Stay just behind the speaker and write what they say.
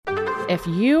If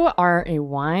you are a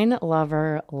wine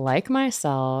lover like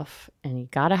myself and you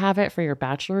got to have it for your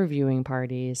bachelor viewing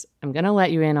parties, I'm going to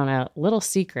let you in on a little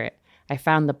secret. I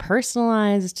found the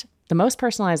most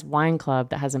personalized wine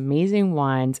club that has amazing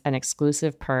wines and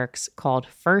exclusive perks called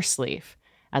First Leaf.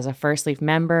 As a First Leaf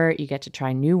member, you get to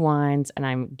try new wines, and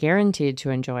I'm guaranteed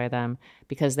to enjoy them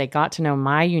because they got to know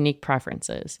my unique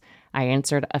preferences. I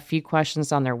answered a few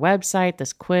questions on their website,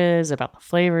 this quiz about the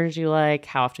flavors you like,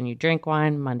 how often you drink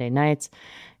wine, Monday nights,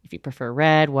 if you prefer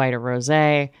red, white, or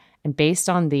rosé. And based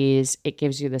on these, it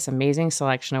gives you this amazing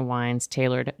selection of wines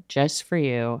tailored just for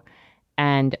you.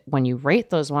 And when you rate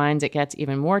those wines, it gets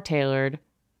even more tailored,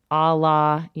 a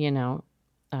la,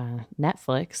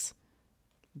 Netflix.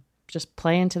 Just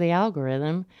play into the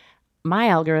algorithm. My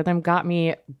algorithm got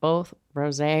me both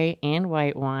rosé and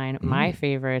white wine, my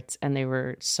favorites, and they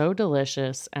were so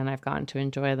delicious, and I've gotten to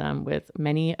enjoy them with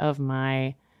many of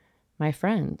my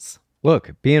friends.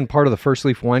 Look, being part of the First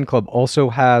Leaf Wine Club also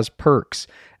has perks.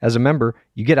 As a member,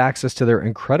 you get access to their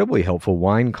incredibly helpful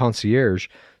wine concierge.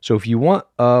 So if you want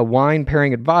wine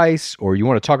pairing advice or you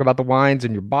want to talk about the wines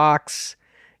in your box,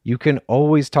 you can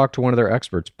always talk to one of their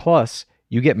experts. Plus,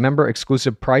 you get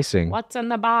member-exclusive pricing. What's in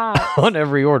the box? On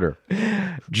every order.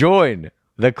 Join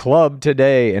the club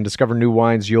today and discover new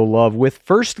wines you'll love with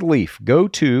First Leaf. Go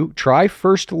to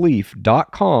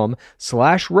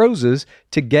tryfirstleaf.com/roses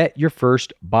to get your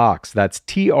first box. That's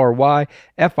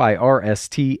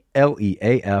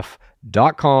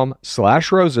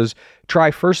tryfirstleaf.com/roses.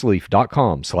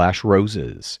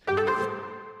 Tryfirstleaf.com/roses.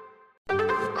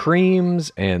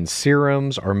 Creams and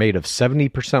serums are made of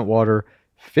 70% water,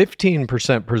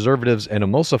 15% preservatives and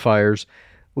emulsifiers,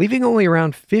 leaving only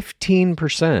around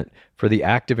 15% for the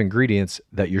active ingredients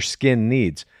that your skin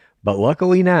needs. But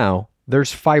luckily now,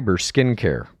 there's fiber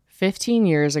skincare. 15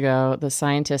 years ago, the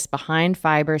scientists behind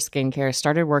fiber skincare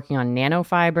started working on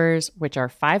nanofibers, which are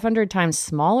 500 times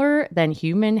smaller than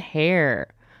human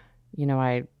hair.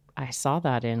 I saw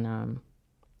that in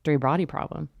 3 Body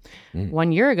Problem.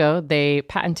 1 year ago, they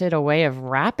patented a way of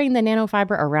wrapping the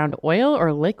nanofiber around oil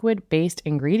or liquid-based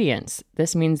ingredients.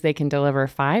 This means they can deliver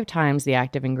 5 times the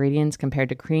active ingredients compared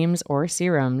to creams or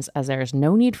serums, as there is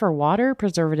no need for water,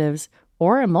 preservatives,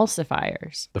 or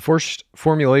emulsifiers. The first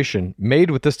formulation made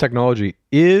with this technology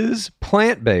is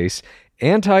plant-based,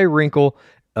 anti-wrinkle.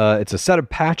 It's a set of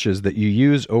patches that you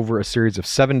use over a series of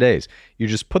 7 days. You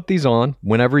just put these on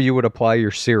whenever you would apply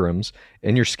your serums,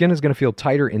 and your skin is going to feel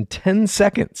tighter in 10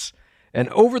 seconds. And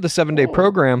over the 7-day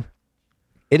program,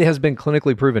 it has been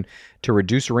clinically proven to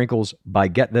reduce wrinkles by,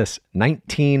 get this,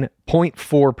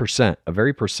 19.4%, a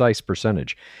very precise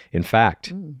percentage. In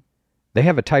fact, they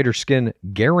have a tighter skin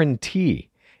guarantee.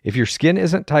 If your skin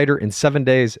isn't tighter in 7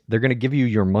 days, they're going to give you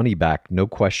your money back, no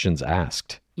questions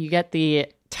asked. You get the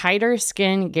tighter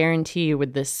skin guarantee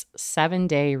with this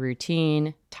 7-day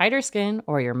routine. Tighter skin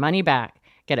or your money back.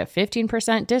 Get a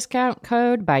 15% discount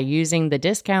code by using the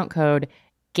discount code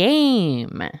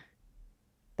GAME.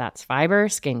 That's Fiber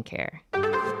Skincare.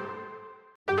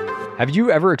 Have you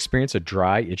ever experienced a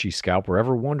dry, itchy scalp or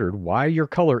ever wondered why your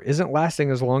color isn't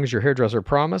lasting as long as your hairdresser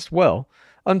promised? Well,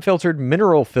 unfiltered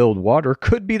mineral-filled water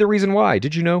could be the reason why.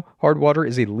 Did you know hard water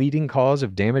is a leading cause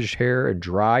of damaged hair and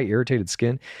dry, irritated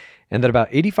skin? And that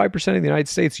about 85% of the United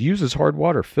States uses hard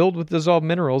water filled with dissolved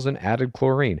minerals and added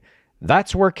chlorine.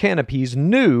 That's where Canopy's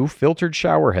new filtered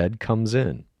shower head comes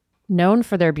in. Known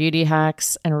for their beauty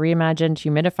hacks and reimagined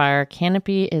humidifier,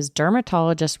 Canopy is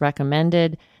dermatologist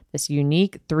recommended. This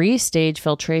unique 3-stage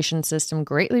filtration system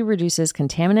greatly reduces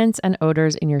contaminants and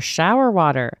odors in your shower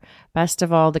water. Best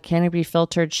of all, the Canopy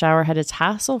filtered shower head is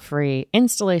hassle-free,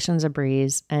 installation's a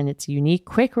breeze, and its unique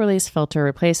quick-release filter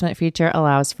replacement feature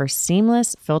allows for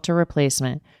seamless filter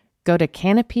replacement. Go to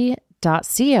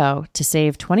canopy.co to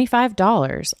save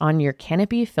 $25 on your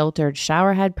Canopy filtered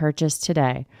shower head purchase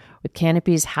today with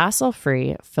Canopy's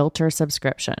hassle-free filter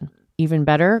subscription. Even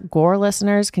better, Gore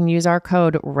listeners can use our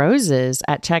code ROSES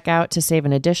at checkout to save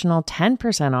an additional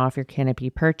 10% off your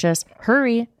Canopy purchase.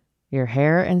 Hurry! Your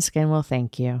hair and skin will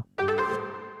thank you.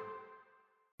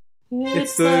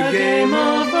 It's the Game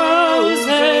of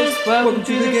Roses. Welcome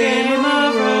to the Game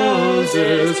of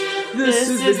Roses. This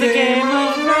is the Game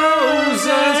of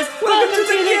Roses. Welcome to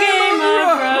the Game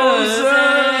of Roses.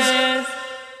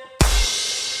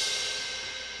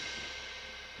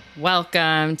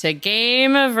 Welcome to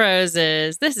Game of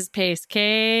Roses. This is Pace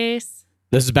Case.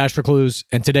 This is Bachelor Clues,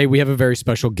 and today we have a very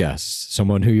special guest,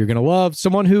 someone who you're going to love,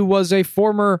 someone who was a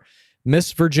former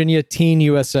Miss Virginia Teen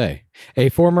USA, a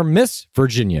former Miss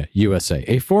Virginia USA,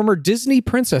 a former Disney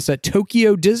princess at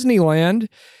Tokyo Disneyland,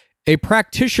 a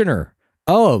practitioner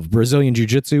of Brazilian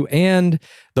Jiu-Jitsu and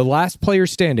the last player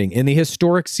standing in the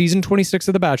historic season 26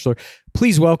 of The Bachelor.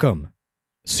 Please welcome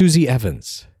Susie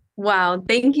Evans. Wow,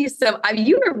 thank you so much.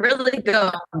 You were really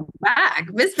going back.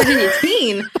 Miss Virginia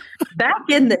Teen, back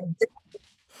in the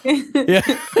day.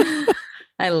 Yeah.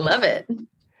 I love it.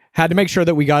 Had to make sure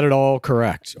that we got it all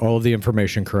correct, all of the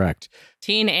information correct.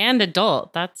 Teen and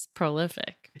adult. That's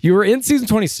prolific. You were in season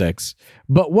 26,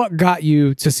 but what got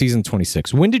you to season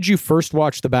 26? When did you first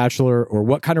watch The Bachelor, or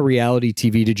what kind of reality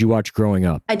TV did you watch growing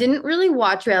up? I didn't really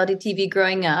watch reality TV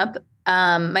growing up.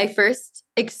 My first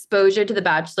exposure to The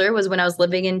Bachelor was when I was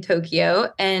living in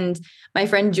Tokyo, and my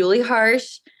friend Julie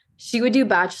Harsh, she would do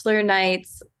Bachelor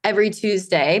nights every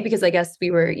Tuesday because I guess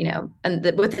we were, and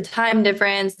with the time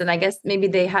difference, then I guess maybe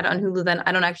they had on Hulu then.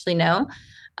 I don't actually know.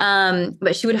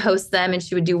 But she would host them and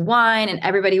she would do wine and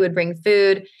everybody would bring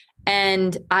food.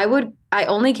 And I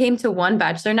only came to one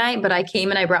Bachelor night, but I came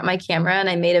and I brought my camera and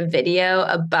I made a video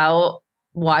about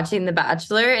watching The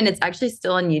Bachelor, and it's actually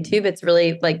still on YouTube. It's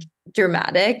really like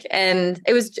dramatic. And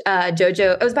it was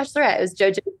JoJo. It was Bachelorette. It was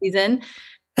JoJo season.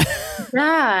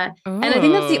 Yeah. And I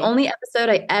think that's the only episode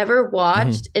I ever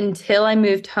watched until I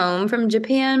moved home from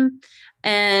Japan.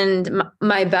 And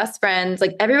my best friends,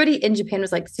 like everybody in Japan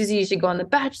was like, Susie, you should go on The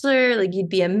Bachelor. Like, you'd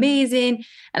be amazing.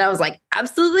 And I was like,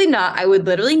 absolutely not. I would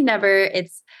literally never.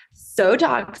 It's so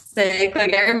toxic.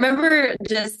 Like, I remember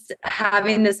just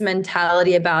having this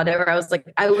mentality about it where I was like,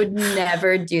 I would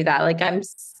never do that. Like, I'm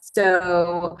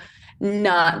so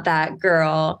not that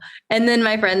girl. And then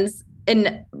my friends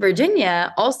in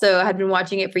Virginia also had been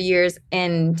watching it for years.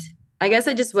 And I guess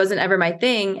it just wasn't ever my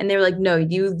thing. And they were like, no,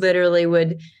 you literally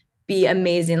would be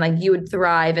amazing. Like, you would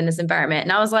thrive in this environment.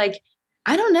 And I was like,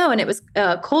 I don't know. And it was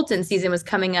Colton season was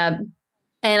coming up.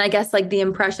 And I guess like the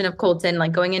impression of Colton,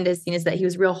 like going into his scene, is that he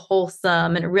was real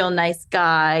wholesome and a real nice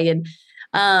guy. And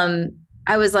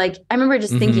I was like, I remember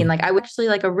just thinking like, I was actually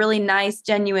like a really nice,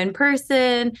 genuine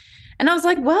person. And I was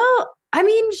like, well, I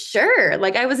mean, sure.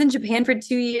 Like, I was in Japan for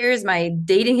 2 years. My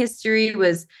dating history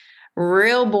was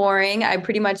real boring. I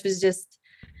pretty much was just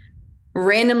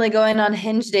randomly going on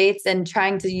Hinge dates and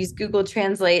trying to use Google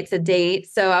Translate to date.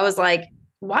 So I was like,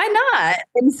 why not?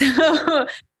 And so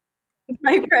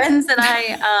my friends and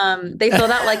I, they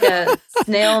filled out like a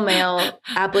snail mail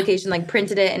application, like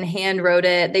printed it and hand wrote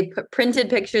it. They printed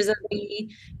pictures of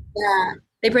me. Yeah.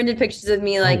 They printed pictures of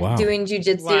me like doing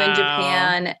jujitsu in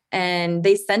Japan, and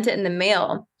they sent it in the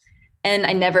mail, and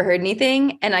I never heard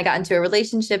anything. And I got into a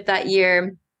relationship that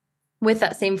year with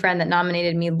that same friend that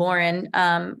nominated me, Lauren.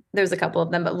 There was a couple of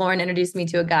them, but Lauren introduced me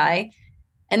to a guy.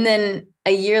 And then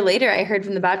a year later, I heard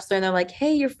from The Bachelor, and they're like,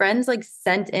 hey, your friends like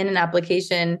sent in an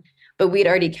application, but we'd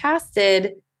already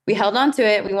casted. We held on to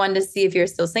it. We wanted to see if you're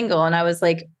still single. And I was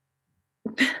like,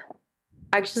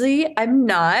 actually, I'm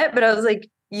not. But I was like,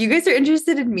 you guys are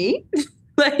interested in me?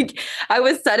 Like, I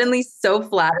was suddenly so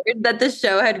flattered that the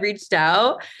show had reached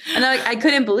out. And I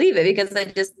couldn't believe it because I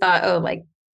just thought, oh, like,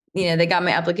 they got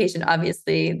my application.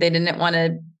 Obviously, they didn't want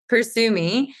to pursue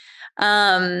me.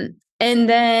 And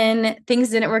then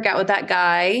things didn't work out with that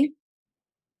guy.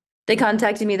 They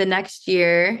contacted me the next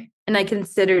year and I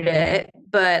considered it,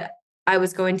 but I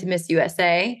was going to Miss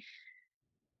USA.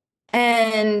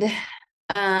 And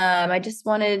I just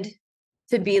wanted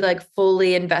to be like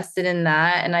fully invested in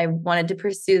that. And I wanted to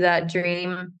pursue that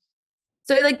dream.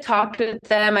 So I like talked with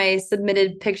them. I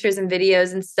submitted pictures and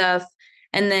videos and stuff.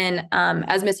 And then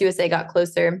as Miss USA got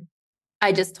closer,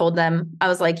 I just told them, I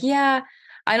was like, yeah,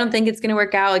 I don't think it's going to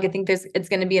work out. Like, I think it's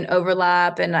going to be an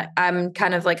overlap. And I'm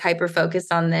kind of like hyper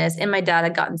focused on this. And my dad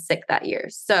had gotten sick that year.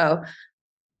 So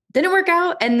didn't work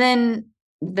out. And then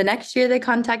the next year they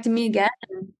contacted me again.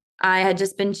 And I had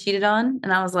just been cheated on.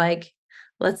 And I was like,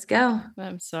 let's go.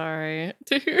 I'm sorry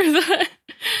to hear that.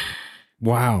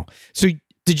 Wow. So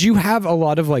did you have a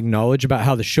lot of like knowledge about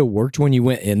how the show worked when you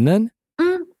went in then?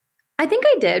 I think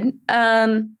I did.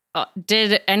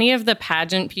 Did any of the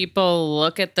pageant people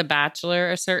look at The Bachelor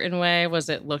a certain way? Was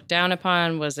it looked down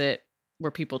upon?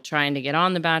 Were people trying to get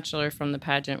on The Bachelor from the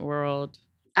pageant world?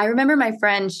 I remember my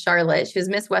friend Charlotte, she was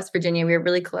Miss West Virginia. We were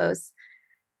really close.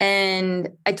 And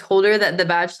I told her that The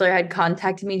Bachelor had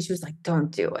contacted me and she was like, don't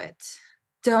do it.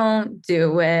 Don't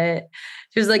do it.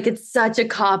 She was like, it's such a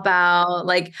cop out.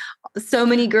 Like, so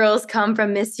many girls come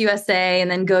from Miss USA and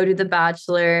then go to The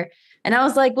Bachelor. And I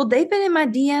was like, well, they've been in my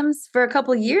DMs for a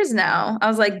couple of years now. I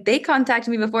was like, they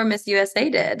contacted me before Miss USA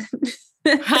did.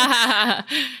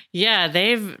 Yeah,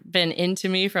 they've been into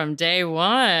me from day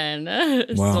one.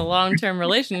 It's a long-term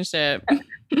relationship.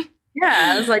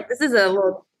 Yeah, I was like, this is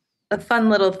a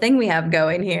fun little thing we have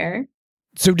going here.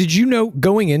 So did you know,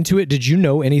 going into it, did you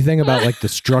know anything about like the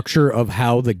structure of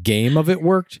how the game of it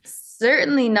worked?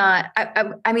 certainly not.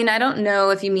 I mean, I don't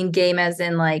know if you mean game as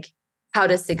in like how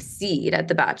to succeed at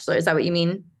The Bachelor. Is that what you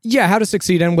mean? Yeah, how to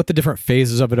succeed and what the different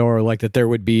phases of it are. Like that there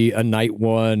would be a night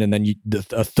one, and then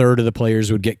a third of the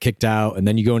players would get kicked out, and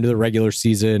then you go into the regular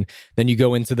season, then you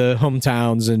go into the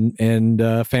hometowns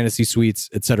and fantasy suites,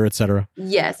 et cetera, et cetera.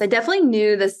 Yes, I definitely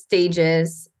knew the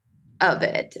stages of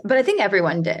it, but I think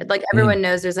everyone did. Like everyone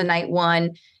knows there's a night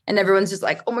one, and everyone's just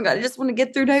like, oh my God, I just want to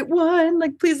get through night one.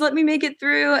 Like, please let me make it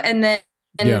through. And then,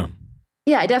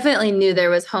 yeah, I definitely knew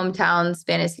there was hometowns,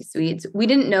 fantasy suites. We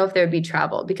didn't know if there would be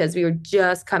travel because we were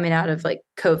just coming out of like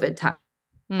COVID time.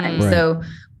 Right. So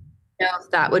you know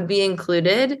if that would be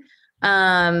included.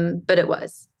 But it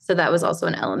was. So that was also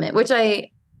an element, which I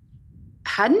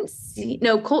hadn't seen.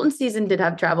 No, Colton's season did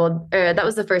have travel. That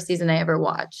was the first season I ever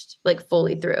watched, like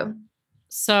fully through.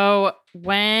 So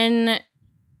when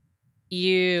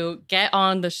you get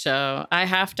on the show, I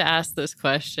have to ask this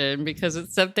question because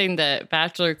it's something that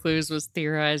Bachelor Clues was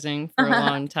theorizing for a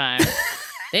long time.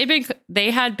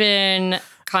 They had been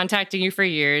contacting you for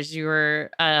years. You were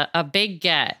a big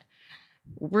get.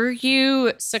 Were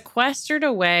you sequestered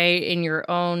away in your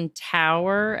own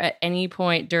tower at any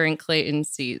point during Clayton's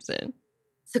season?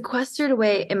 Sequestered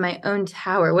away in my own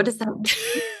tower. What does that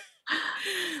mean?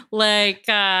 Like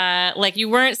you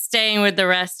weren't staying with the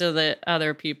rest of the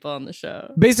other people on the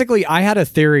show. Basically, I had a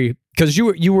theory because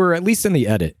you were at least in the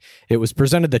edit. It was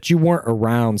presented that you weren't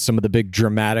around some of the big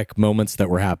dramatic moments that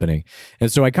were happening. And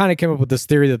so I kind of came up with this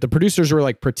theory that the producers were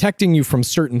like protecting you from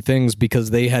certain things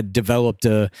because they had developed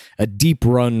a deep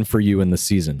run for you in the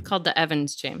season. Called the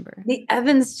Evans Chamber. The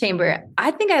Evans Chamber.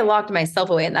 I think I locked myself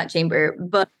away in that chamber,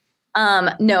 but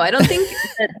no, I don't think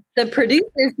that the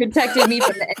producers protected me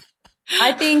from it.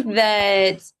 I think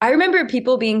that I remember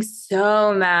people being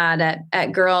so mad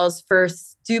at girls for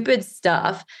stupid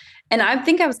stuff. And I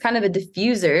think I was kind of a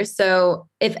diffuser. So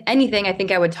if anything, I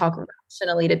think I would talk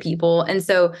rationally to people. And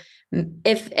so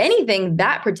if anything,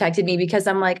 that protected me because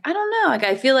I'm like, I don't know. Like,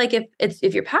 I feel like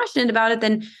if you're passionate about it,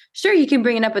 then sure, you can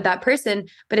bring it up with that person.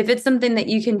 But if it's something that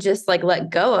you can just like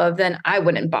let go of, then I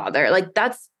wouldn't bother. Like,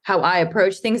 that's how I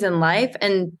approach things in life.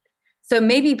 And so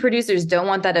maybe producers don't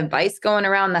want that advice going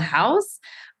around the house.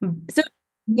 So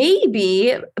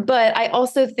maybe, but I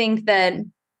also think that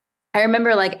I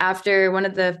remember like after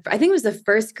I think it was the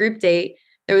first group date,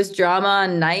 there was drama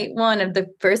on night one of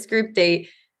the first group date.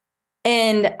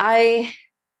 And I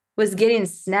was getting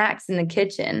snacks in the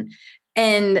kitchen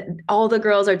and all the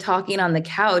girls are talking on the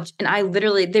couch. And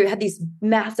they had these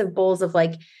massive bowls of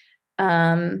like,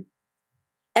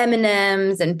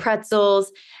 M&Ms and pretzels.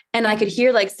 And I could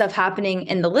hear like stuff happening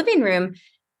in the living room.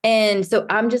 And so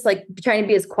I'm just like trying to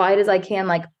be as quiet as I can,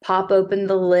 like pop open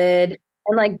the lid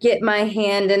and like get my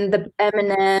hand in the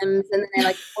M&Ms. And then I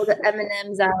like pull the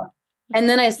M&Ms out. And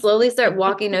then I slowly start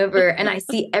walking over and I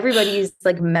see everybody's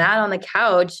like mad on the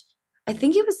couch. I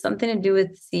think it was something to do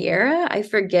with Sierra. I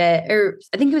forget. Or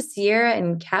I think it was Sierra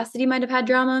and Cassidy might have had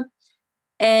drama.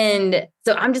 And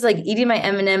so I'm just like eating my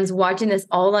M&Ms, watching this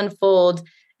all unfold.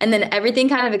 And then everything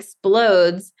kind of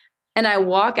explodes. And I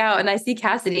walk out and I see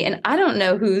Cassidy and I don't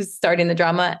know who's starting the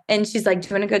drama. And she's like, do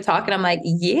you want to go talk? And I'm like,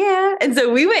 yeah. And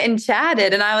so we went and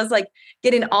chatted and I was like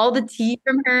getting all the tea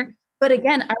from her. But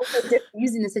again, I was like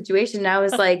diffusing the situation. And I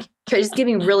was like, just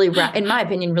giving really, in my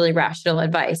opinion, really rational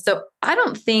advice. So I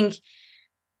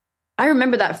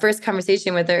remember that first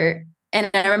conversation with her.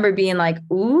 And I remember being like,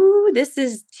 ooh, this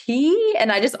is tea.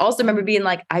 And I just also remember being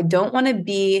like, I don't want to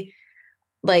be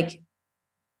like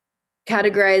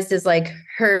categorized as like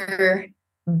her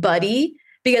buddy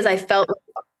because I felt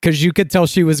because you could tell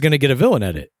she was going to get a villain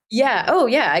at it. Yeah. Oh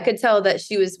yeah. I could tell that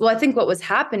she was, well, I think what was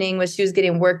happening was she was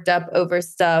getting worked up over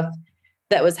stuff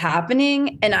that was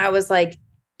happening. And I was like,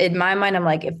 in my mind, I'm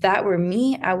like, if that were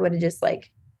me, I would have just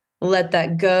like let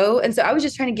that go. And so I was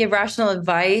just trying to give rational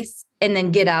advice and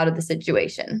then get out of the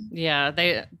situation. Yeah.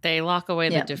 They lock away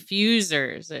the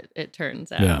diffusers, it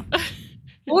turns out. Yeah.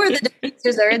 Or the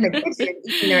diffusers are in the kitchen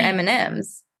eating their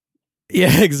M&Ms.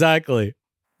 Yeah, exactly.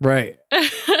 Right.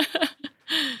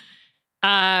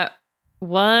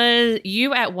 Was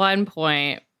you at one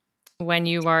point when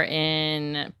you are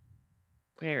in,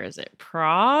 where is it?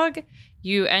 Prague?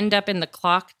 You end up in the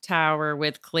clock tower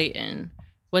with Clayton.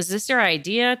 Was this your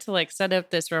idea to like set up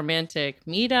this romantic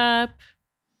meetup?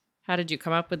 How did you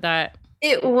come up with that?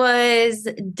 It was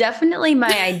definitely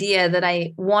my idea that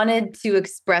I wanted to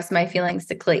express my feelings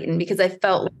to Clayton because I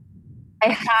felt like I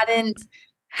hadn't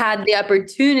had the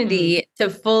opportunity to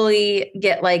fully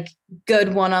get like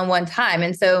good one-on-one time.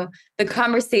 And so the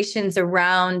conversations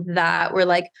around that were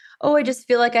like, oh, I just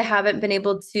feel like I haven't been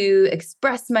able to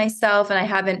express myself and I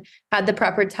haven't had the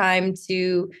proper time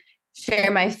to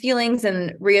share my feelings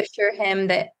and reassure him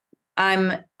that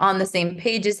I'm on the same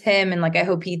page as him. And like, I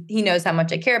hope he knows how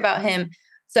much I care about him.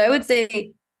 So I would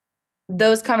say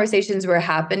those conversations were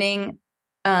happening.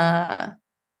 Yeah.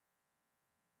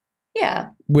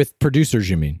 With producers,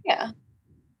 you mean? Yeah.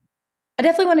 I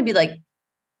definitely want to be like,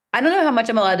 I don't know how much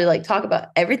I'm allowed to like talk about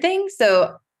everything.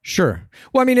 So Sure.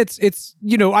 Well, I mean, it's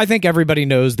I think everybody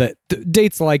knows that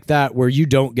dates like that where you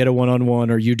don't get a one-on-one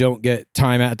or you don't get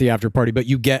time at the after party, but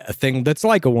you get a thing that's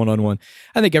like a one-on-one.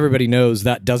 I think everybody knows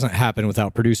that doesn't happen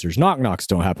without producers. Knock-knocks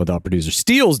don't happen without producers.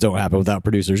 Steals don't happen without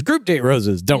producers. Group date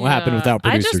roses don't happen without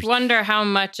producers. I just wonder how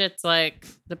much it's like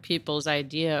the people's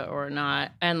idea or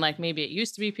not. And like maybe it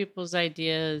used to be people's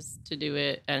ideas to do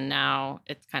it, and now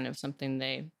it's kind of something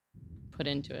they put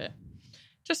into it.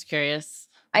 Just curious.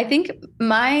 I think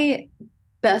my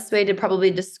best way to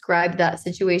probably describe that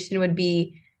situation would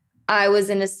be I was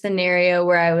in a scenario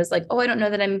where I was like, oh, I don't know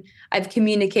that I've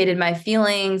communicated my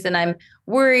feelings and I'm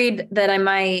worried that I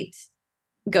might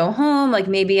go home. Like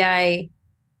maybe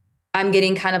I'm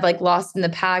getting kind of like lost in the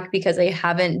pack because I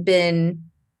haven't been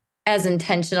as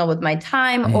intentional with my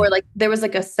time, or like there was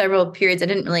like several periods I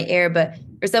didn't really air, but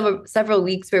there several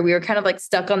weeks where we were kind of like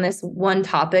stuck on this one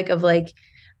topic of like,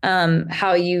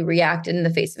 how you react in the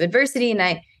face of adversity. And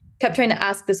I kept trying to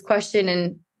ask this question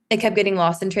and it kept getting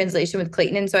lost in translation with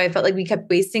Clayton. And so I felt like we kept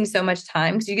wasting so much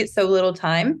time because you get so little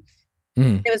time.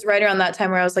 It was right around that time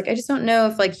where I was like, I just don't know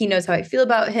if like he knows how I feel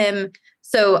about him.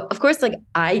 So of course, like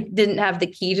I didn't have the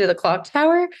key to the clock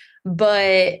tower,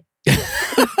 but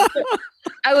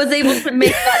I was able to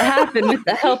make that happen with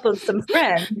the help of some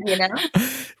friends, you know?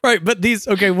 Right. But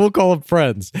we'll call them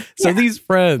friends. So these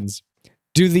friends,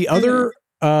 do the other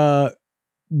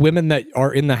women that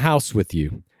are in the house with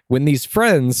you, when these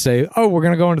friends say, oh, we're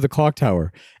going to go into the clock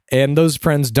tower, and those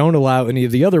friends don't allow any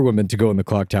of the other women to go in the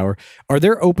clock tower, are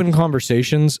there open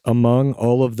conversations among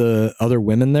all of the other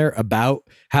women there about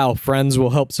how friends will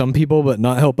help some people but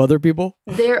not help other people?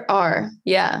 There are.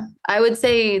 Yeah. I would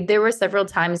say there were several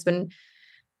times when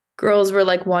girls were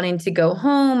like wanting to go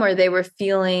home, or they were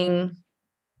feeling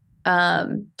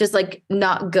just like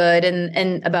not good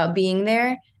and about being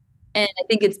there. And I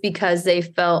think it's because they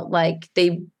felt like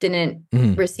they didn't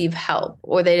receive help,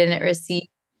 or they didn't receive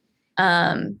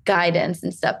guidance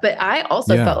and stuff. But I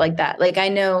also felt like that. Like I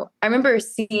remember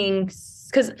seeing,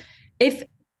 because if,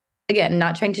 again,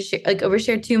 not trying to share, like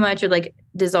overshare too much or like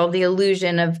dissolve the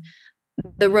illusion of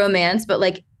the romance, but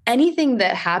like anything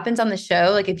that happens on the show,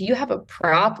 like if you have a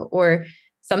prop or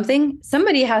something,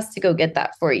 somebody has to go get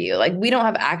that for you. Like we don't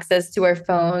have access to our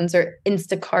phones or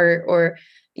Instacart or,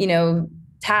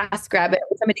 TaskRabbit.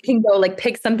 Somebody can go like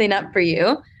pick something up for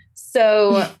you.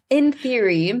 So in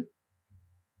theory,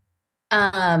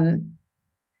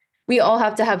 we all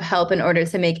have to have help in order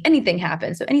to make anything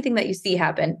happen. So anything that you see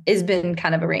happen has been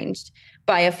kind of arranged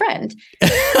by a friend.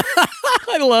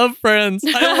 I love friends.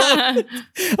 I love it.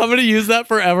 I'm going to use that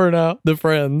forever now. The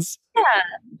friends.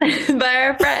 Yeah. By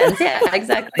our friends. Yeah,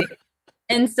 exactly.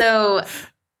 And so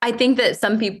I think that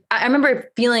some people, I remember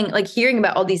feeling like hearing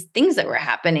about all these things that were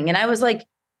happening. And I was like,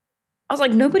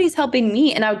 nobody's helping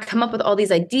me. And I would come up with all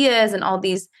these ideas and all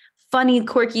these funny,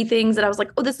 quirky things that I was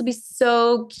like, oh, this would be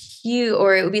so cute,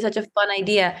 or it would be such a fun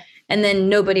idea. And then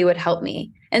nobody would help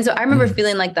me. And so I remember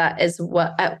feeling like that as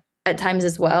well at times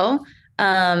as well.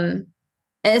 And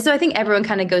so I think everyone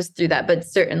kind of goes through that, but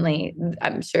certainly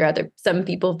I'm sure some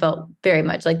people felt very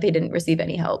much like they didn't receive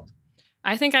any help.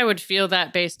 I think I would feel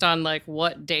that based on like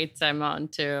what dates I'm on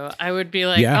too. I would be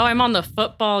like, oh, I'm on the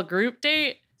football group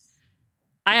date.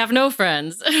 I have no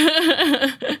friends.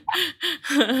 My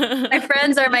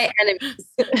friends are my enemies.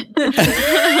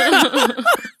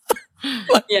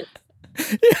 Yeah.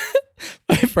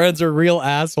 My friends are real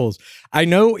assholes. I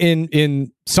know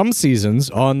in some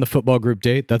seasons on the football group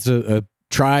date, that's a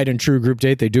tried and true group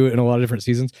date. They do it in a lot of different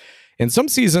seasons. In some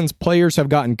seasons, players have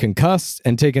gotten concussed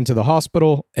and taken to the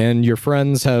hospital, and your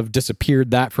friends have disappeared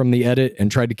that from the edit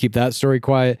and tried to keep that story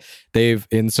quiet.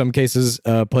 In some cases,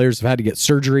 players have had to get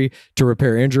surgery to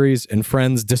repair injuries, and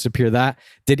friends disappear that.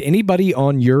 Did anybody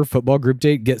on your football group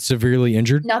date get severely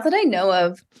injured? Not that I know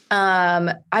of.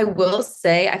 I will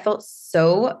say I felt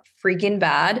so freaking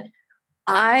bad.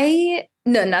 To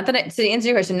answer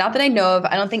your question, not that I know of,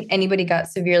 I don't think anybody got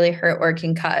severely hurt or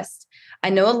concussed. I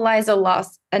know Eliza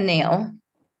lost a nail,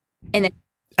 and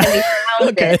we found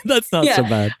okay, it. That's not so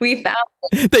bad. We found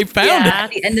it. They found it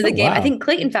at the end of the game. Wow. I think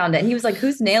Clayton found it, and he was like,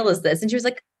 "Whose nail is this?" And she was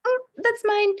like, "Oh, that's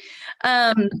mine."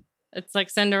 It's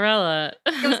like Cinderella.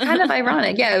 It was kind of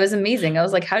ironic. Yeah, it was amazing. I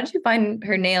was like, "How did you find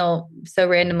her nail so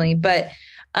randomly?" But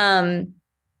I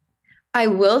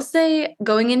will say,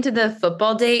 going into the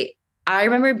football date, I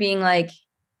remember being like,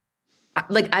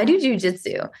 like I do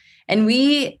jujitsu and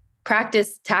we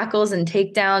practice tackles and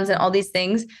takedowns and all these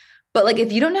things. But like,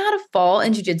 if you don't know how to fall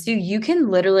in jujitsu, you can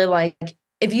literally like,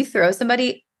 if you throw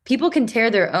somebody, people can tear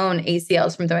their own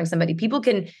ACLs from throwing somebody.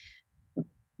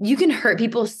 You can hurt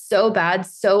people so bad,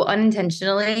 so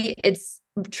unintentionally. It's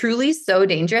truly so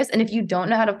dangerous. And if you don't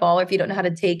know how to fall, or if you don't know how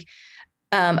to take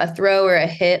a throw or a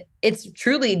hit, it's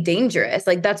truly dangerous.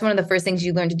 Like that's one of the first things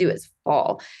you learn to do is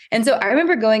fall. And so I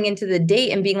remember going into the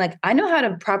date and being like, I know how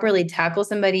to properly tackle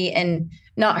somebody and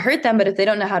not hurt them, but if they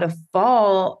don't know how to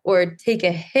fall or take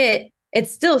a hit,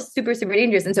 it's still super, super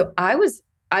dangerous. And so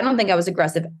I don't think I was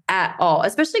aggressive at all,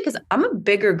 especially because I'm a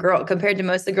bigger girl compared to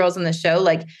most of the girls on the show.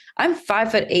 Like I'm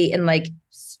 5'8" and like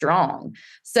strong.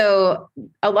 So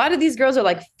a lot of these girls are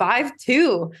like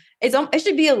 5'2". It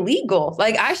should be illegal.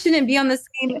 Like I shouldn't be on the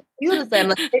same field as them.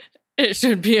 Like, it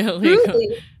should be illegal.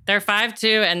 truly. They're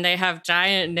 5'2" and they have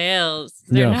giant nails.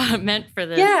 They're not meant for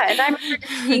this. Yeah. And I remember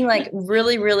just being like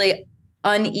really, really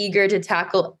uneager to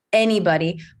tackle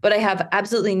anybody, but I have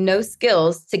absolutely no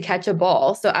skills to catch a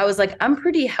ball. So I was like, I'm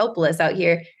pretty helpless out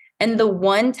here. And the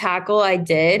one tackle I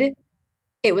did,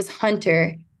 it was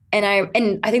Hunter. And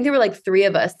I think there were like 3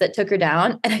 of us that took her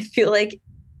down. And I feel like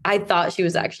I thought she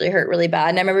was actually hurt really bad.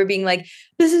 And I remember being like,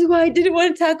 this is why I didn't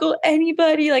want to tackle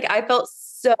anybody. Like I felt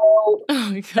so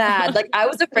bad. Like I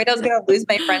was afraid I was going to lose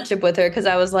my friendship with her because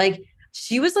I was like,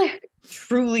 she was like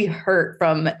truly hurt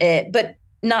from it, but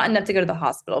not enough to go to the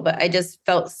hospital. But I just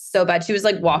felt so bad. She was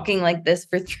like walking like this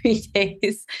for 3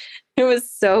 days. It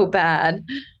was so bad.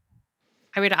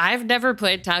 I mean, I've never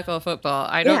played tackle football.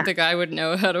 I don't think I would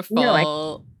know how to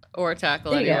fall or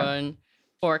tackle anyone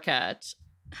or catch.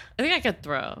 I think I could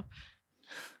throw.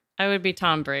 I would be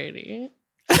Tom Brady.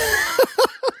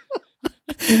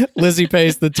 Lizzie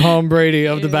Pace, the Tom Brady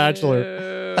of The Bachelor.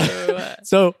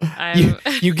 So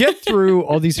you get through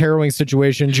all these harrowing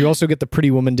situations. You also get the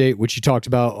Pretty Woman date, which you talked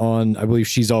about on, I believe,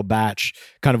 She's All Batch,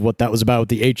 kind of what that was about with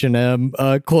the H&M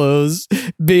clothes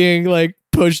being like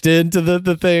pushed into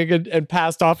the thing and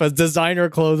passed off as designer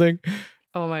clothing.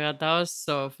 Oh my God, that was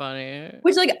so funny.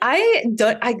 Which like,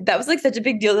 that was like such a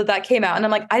big deal that came out. And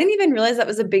I'm like, I didn't even realize that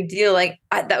was a big deal. Like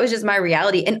that was just my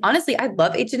reality. And honestly, I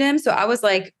love H&M. So I was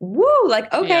like, woo,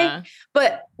 like, okay. Yeah.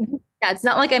 But yeah, it's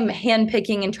not like I'm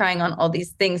handpicking and trying on all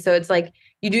these things. So it's like,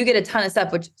 you do get a ton of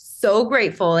stuff, which so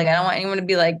grateful. Like, I don't want anyone to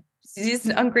be like, she's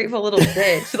an ungrateful little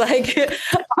bitch. Like,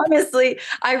 honestly,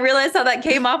 I realized how that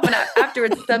came off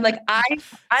afterwards. So I'm like,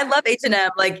 I love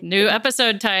H&M. Like, new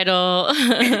episode title.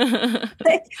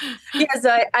 Yeah,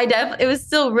 so I definitely, it was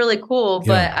still really cool,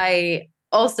 but I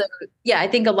also, I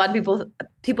think a lot of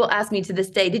people ask me to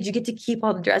this day, did you get to keep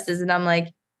all the dresses? And I'm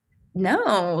like,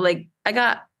 no, like I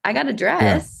got a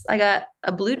dress. I got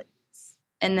a blue dress.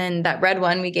 And then that red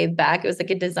one we gave back. It was like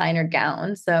a designer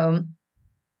gown. So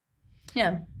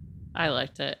yeah. I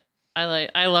liked it.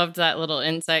 I loved that little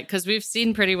insight because we've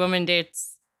seen Pretty Woman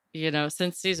dates,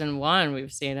 since season 1,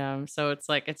 we've seen them. So it's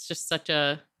like, it's just such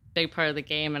a big part of the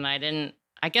game. And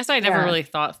I guess I never really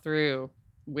thought through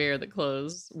where the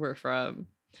clothes were from.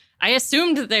 I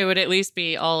assumed that they would at least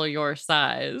be all your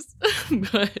size,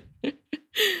 but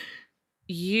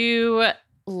you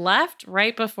left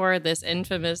right before this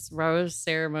infamous rose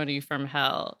ceremony from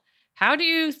hell. Why do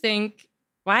you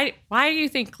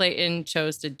think Clayton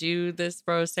chose to do this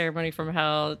rose ceremony from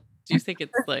hell? Do you think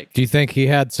it's like... Do you think he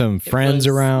had some friends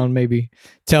around maybe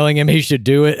telling him he should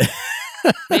do it?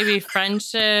 Maybe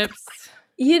friendships?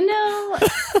 Hard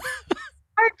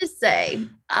to say.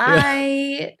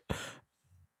 I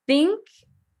think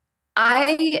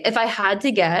if I had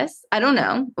to guess, I don't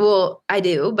know. Well, I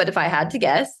do, but if I had to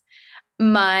guess,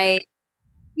 my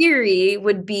theory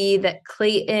would be that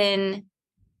Clayton...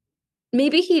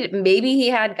 Maybe he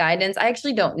had guidance. I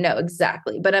actually don't know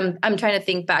exactly, but I'm trying to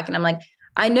think back and I'm like,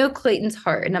 I know Clayton's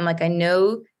heart. And I'm like, I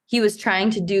know he was trying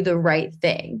to do the right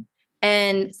thing.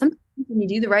 And sometimes when you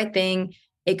do the right thing,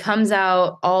 it comes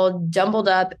out all jumbled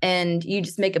up and you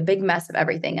just make a big mess of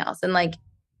everything else. And like,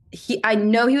 I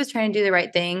know he was trying to do the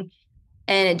right thing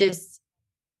and it just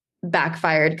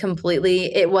backfired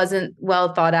completely. It wasn't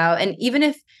well thought out. And even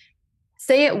if,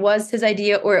 say it was his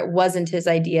idea or it wasn't his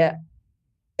idea,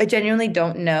 I genuinely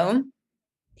don't know.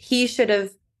 He should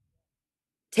have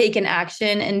taken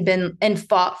action and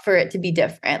fought for it to be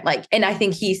different. Like, and I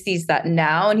think he sees that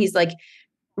now. And he's like,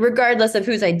 regardless of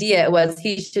whose idea it was,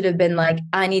 he should have been like,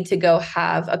 I need to go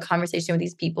have a conversation with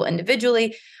these people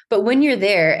individually. But when you're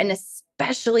there, and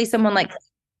especially someone like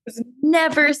who's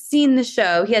never seen the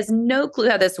show, he has no clue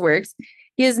how this works.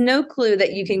 He has no clue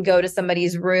that you can go to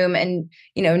somebody's room and,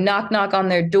 knock on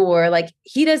their door. Like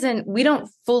we don't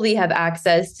fully have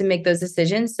access to make those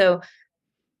decisions. So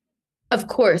of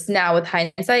course, now with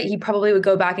hindsight, he probably would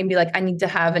go back and be like, I need to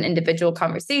have an individual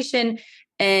conversation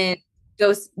and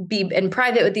go be in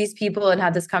private with these people and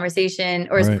have this conversation,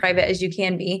 or as private as you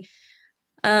can be.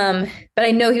 But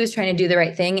I know he was trying to do the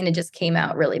right thing, and it just came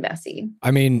out really messy.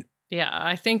 I mean, yeah,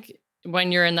 I think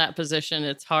when you're in that position,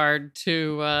 it's hard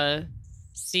to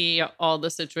see all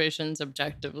the situations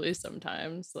objectively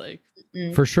sometimes, like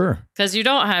for sure, because you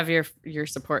don't have your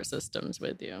support systems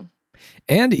with you.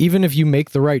 And even if you make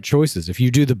the right choices, if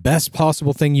you do the best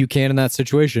possible thing you can in that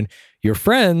situation, your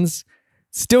friends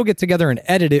still get together and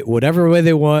edit it whatever way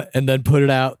they want and then put it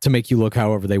out to make you look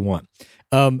however they want.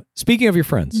 Speaking of your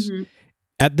friends,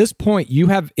 at this point, you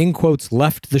have, in quotes,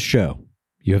 left the show.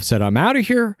 You have said, I'm out of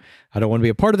here. I don't want to be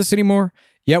a part of this anymore.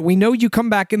 Yet we know you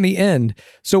come back in the end.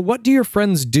 So what do your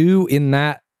friends do in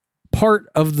that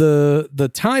part of the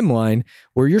timeline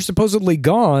where you're supposedly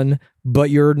gone,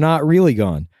 but you're not really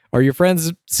gone? Are your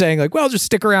friends saying like, well, just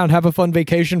stick around, have a fun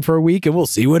vacation for a week and we'll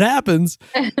see what happens?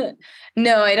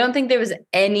 No, I don't think there was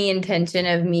any intention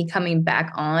of me coming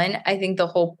back on. I think the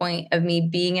whole point of me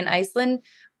being in Iceland,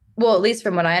 well, at least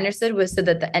from what I understood, was so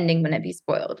that the ending wouldn't be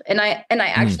spoiled. And I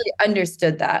actually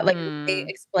understood that. Like they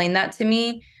explained that to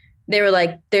me. They were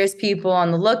like, there's people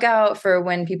on the lookout for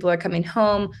when people are coming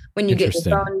home, when you get your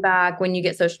phone back, when you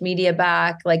get social media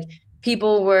back. Like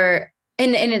people were...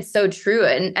 And it's so true.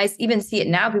 And I even see it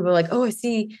now. People are like, oh, I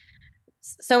see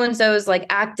so-and-so is like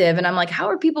active. And I'm like, how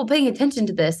are people paying attention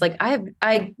to this? Like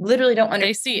I literally don't understand.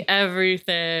 They see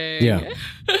everything. Yeah.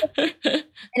 And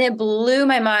it blew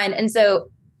my mind. And so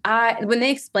when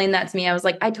they explained that to me, I was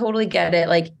like, I totally get it.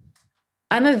 Like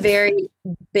I'm a very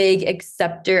big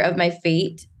acceptor of my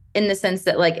fate, in the sense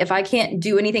that like, if I can't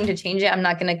do anything to change it, I'm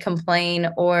not going to complain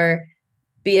or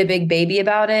be a big baby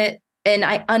about it. And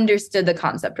I understood the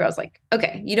concept where I was like,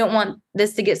 okay, you don't want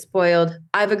this to get spoiled.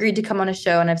 I've agreed to come on a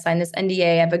show and I've signed this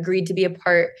NDA. I've agreed to be a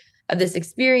part of this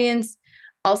experience.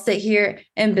 I'll sit here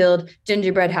and build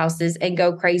gingerbread houses and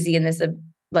go crazy in this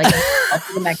like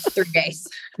for the next 3 days.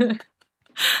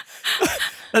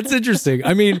 That's interesting.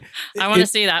 I mean, I want to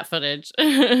see that footage.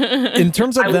 in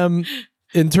terms of them,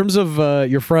 in terms of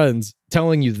your friends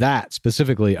telling you that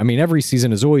specifically, I mean, every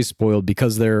season is always spoiled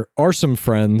because there are some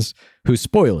friends who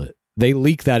spoil it. They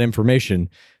leak that information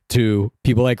to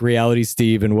people like Reality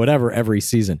Steve and whatever every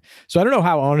season. So I don't know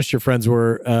how honest your friends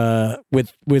were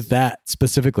with that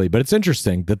specifically, but it's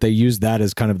interesting that they use that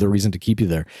as kind of the reason to keep you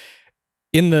there.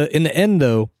 In the end,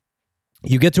 though,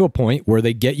 you get to a point where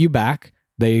they get you back.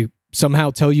 They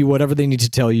somehow tell you whatever they need to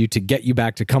tell you to get you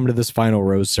back to come to this final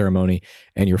rose ceremony,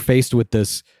 and you're faced with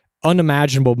this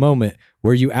unimaginable moment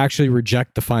where you actually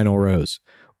reject the final rose.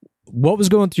 What was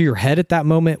going through your head at that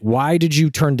moment? Why did you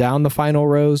turn down the final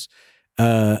rose?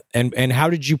 And how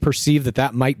did you perceive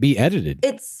that might be edited?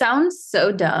 It sounds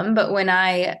so dumb, but when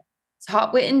I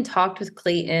went and talked with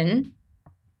Clayton,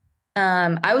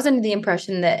 I was under the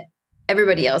impression that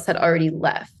everybody else had already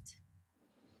left.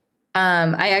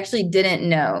 I actually didn't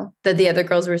know that the other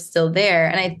girls were still there.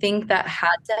 And I think that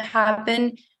had to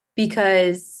happen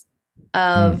because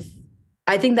of,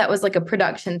 I think that was like a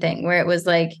production thing where it was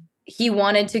like, he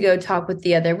wanted to go talk with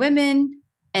the other women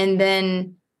and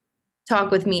then talk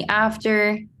with me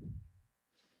after.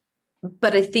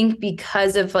 But I think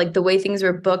because of like the way things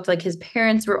were booked, like his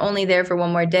parents were only there for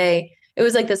one more day. It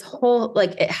was like this whole,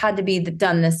 like it had to be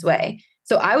done this way.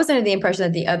 So I was under the impression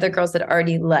that the other girls had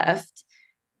already left.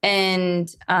 And,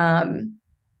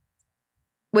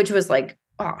 which was like,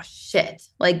 oh shit.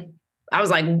 Like, I was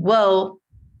like, whoa,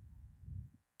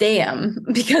 damn.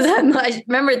 Because I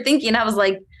remember thinking, I was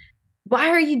like, why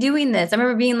are you doing this? I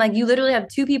remember being like, you literally have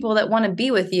 2 people that want to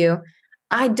be with you.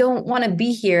 I don't want to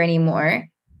be here anymore.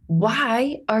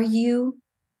 Why are you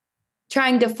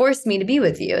trying to force me to be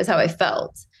with you? Is how I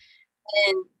felt.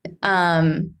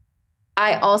 And,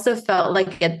 I also felt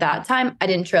like at that time, I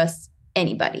didn't trust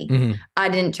anybody. Mm-hmm. I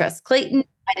didn't trust Clayton.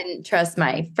 I didn't trust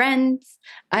my friends.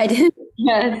 I didn't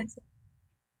trust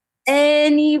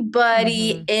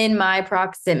anybody in my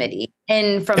proximity.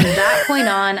 And from that point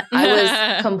on, I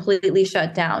was completely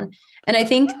shut down. And I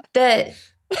think that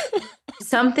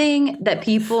something that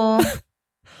people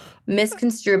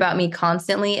misconstrue about me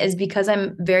constantly is because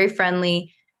I'm very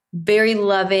friendly, very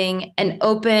loving and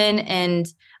open, and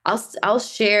I'll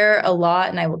share a lot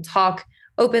and I will talk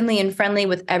openly and friendly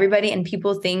with everybody, and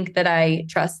people think that I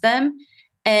trust them.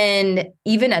 And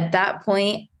even at that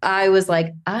point, I was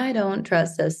like, I don't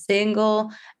trust a single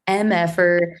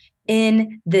MFer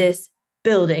in this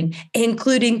building,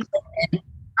 including Clinton.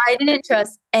 I didn't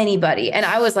trust anybody. And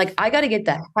I was like, I got to get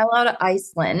the hell out of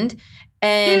Iceland.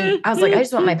 And I was like, I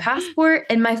just want my passport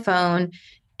and my phone.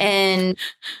 And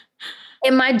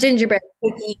in my gingerbread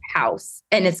cookie house,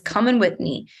 and it's coming with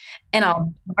me, and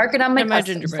I'll mark it on my In my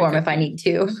customs gingerbread form if I cookie. need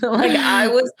to. Like I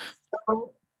was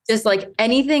so, just like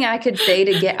anything I could say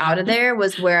to get out of there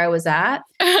was where I was at.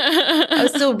 I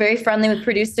was still very friendly with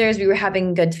producers. We were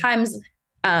having good times.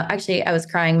 Actually, I was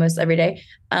crying most every day.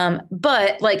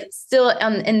 But like still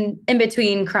in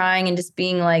between crying and just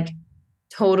being like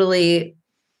totally,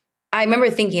 I remember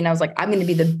thinking, I was like, I'm going to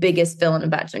be the biggest villain of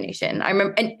Bachelor Nation. I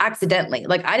remember, and accidentally,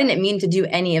 like I didn't mean to do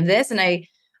any of this. And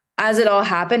as it all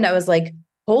happened, I was like,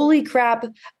 holy crap,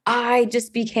 I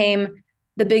just became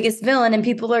the biggest villain and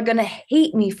people are going to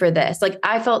hate me for this. Like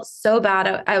I felt so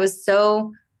bad. I was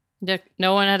so. Yeah,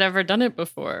 no one had ever done it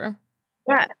before.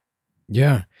 Yeah.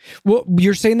 Yeah. Well,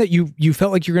 you're saying that you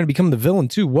felt like you're going to become the villain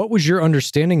too. What was your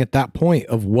understanding at that point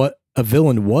of what a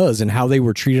villain was and how they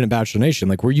were treated in Bachelor Nation?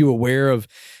 Like, were you aware of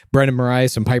Brendan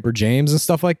Marias and Piper James and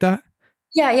stuff like that?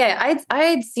 Yeah. I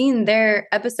had seen their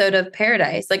episode of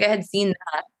Paradise. Like I had seen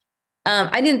that.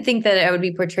 I didn't think that I would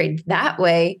be portrayed that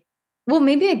way. Well,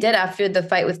 maybe I did after the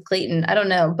fight with Clayton. I don't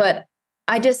know. But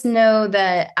I just know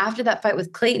that after that fight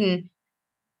with Clayton,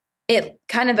 it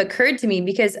kind of occurred to me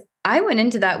because I went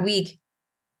into that week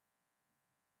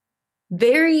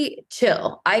very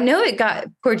chill. I know it got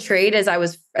portrayed as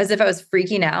if I was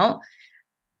freaking out.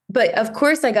 But of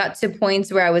course I got to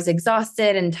points where I was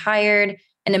exhausted and tired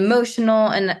and emotional.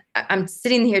 And I'm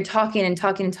sitting here talking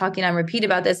on repeat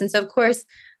about this. And so of course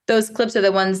those clips are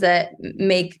the ones that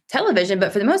make television.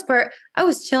 But for the most part, I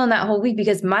was chilling that whole week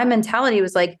because my mentality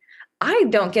was like, I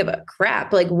don't give a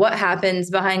crap. Like what happens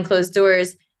behind closed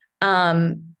doors.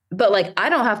 But like, I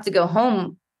don't have to go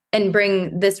home and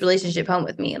bring this relationship home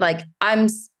with me. Like and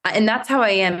that's how I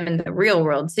am in the real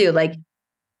world too. Like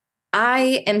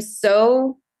I'm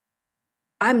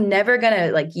never going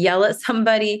to like yell at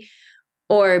somebody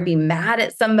or be mad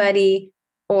at somebody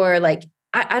or like,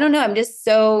 I don't know. I'm just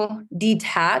so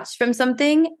detached from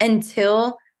something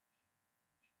until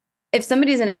if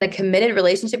somebody's in a committed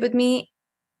relationship with me,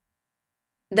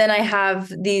 then I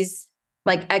have these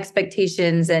like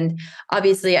expectations. And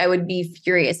obviously I would be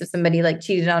furious if somebody like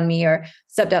cheated on me or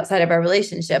stepped outside of our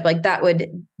relationship. Like that would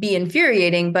be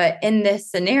infuriating. But in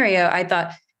this scenario, I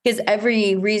thought he has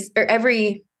every reason or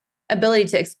every ability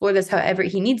to explore this however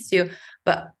he needs to.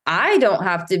 But I don't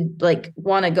have to like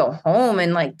want to go home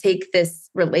and like take this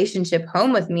relationship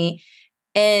home with me.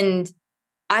 And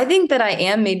I think that I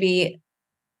am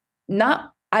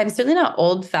I'm certainly not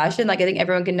old fashioned. Like I think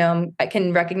everyone I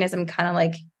can recognize I'm kind of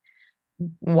like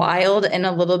wild and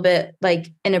a little bit like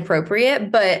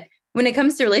inappropriate. But when it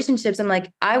comes to relationships, I'm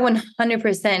like, I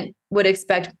 100% would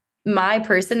expect my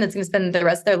person that's going to spend the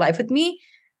rest of their life with me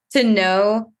to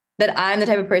know that I'm the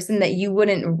type of person that you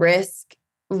wouldn't risk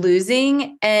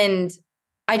losing. And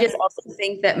I just also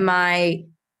think that my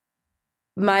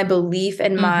belief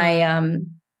and my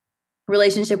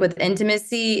relationship with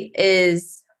intimacy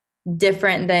is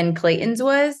different than Clayton's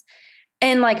was.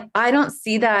 And like, I don't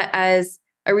see that as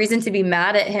a reason to be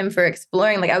mad at him for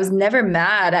exploring. Like I was never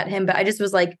mad at him, but I just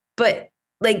was like, but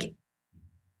like,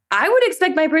 I would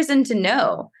expect my person to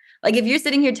know. Like if you're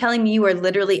sitting here telling me you are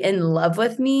literally in love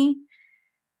with me,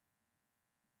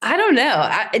 I don't know.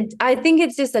 I think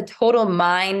it's just a total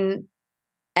mind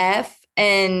F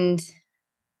and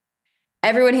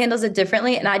everyone handles it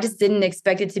differently. And I just didn't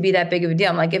expect it to be that big of a deal.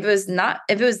 I'm like, if it was not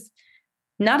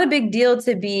a big deal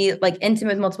to be like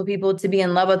intimate with multiple people, to be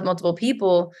in love with multiple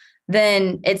people,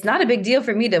 then it's not a big deal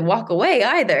for me to walk away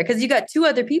either. Cause you got two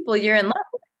other people you're in love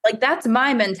with. Like that's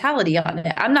my mentality on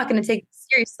it. I'm not going to take it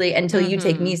seriously until you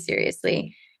take me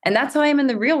seriously. And that's how I am in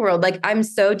the real world. Like I'm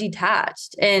so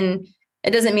detached, and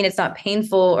it doesn't mean it's not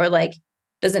painful or like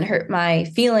doesn't hurt my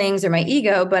feelings or my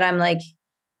ego, but I'm like,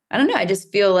 I don't know. I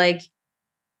just feel like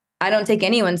I don't take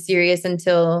anyone serious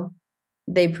until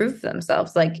they prove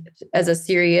themselves like as a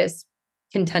serious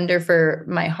contender for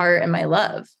my heart and my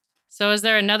love. So is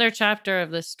there another chapter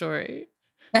of this story?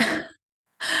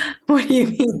 What do you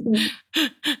mean?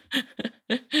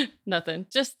 Nothing.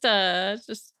 Just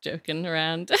joking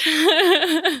around.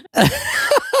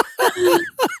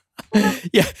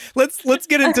 Yeah, let's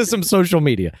get into some social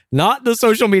media. Not the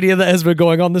social media that has been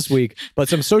going on this week, but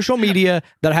some social media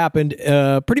that happened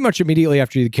pretty much immediately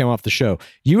after you came off the show.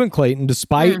 You and Clayton,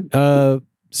 despite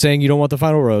saying you don't want the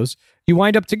final rose, you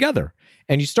wind up together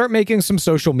and you start making some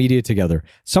social media together,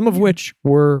 some of which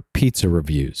were pizza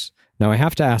reviews. Now I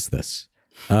have to ask this.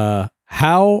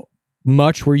 How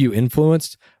much were you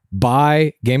influenced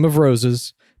by Game of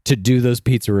Roses to do those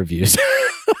pizza reviews?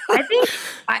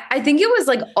 I think it was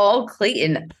like all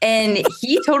Clayton, and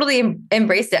he totally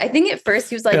embraced it. I think at first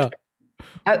he was like,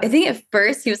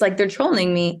 they're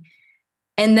trolling me.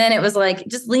 And then it was like,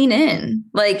 just lean in.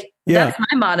 Like, that's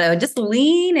my motto. Just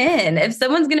lean in. If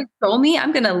someone's going to troll me,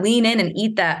 I'm going to lean in and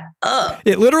eat that up.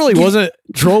 It literally wasn't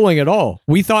trolling at all.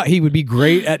 We thought he would be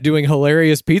great at doing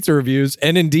hilarious pizza reviews.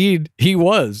 And indeed, he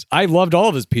was. I loved all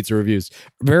of his pizza reviews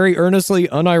very earnestly,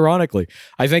 unironically.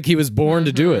 I think he was born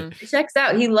to do it. It checks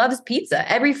out. He loves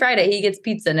pizza. Every Friday, he gets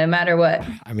pizza no matter what.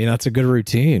 I mean, that's a good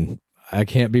routine. I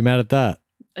can't be mad at that.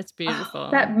 It's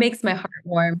beautiful. That makes my heart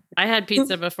warm. I had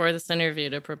pizza before this interview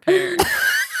to prepare.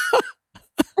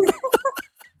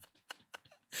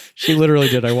 She literally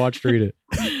did. I watched her eat it.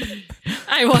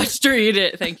 I watched her eat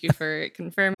it. Thank you for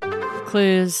confirming.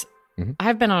 Clues.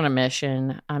 I've been on a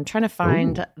mission. I'm trying to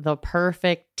find the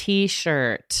perfect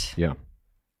t-shirt. Yeah.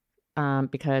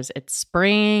 Because it's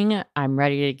spring. I'm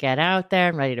ready to get out there.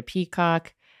 I'm ready to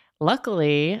peacock.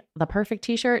 Luckily, the perfect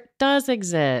t-shirt does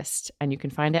exist, and you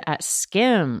can find it at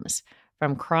Skims.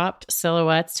 From cropped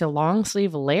silhouettes to long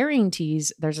sleeve layering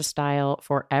tees, there's a style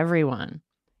for everyone.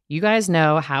 You guys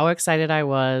know how excited I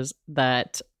was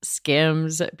that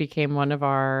Skims became one of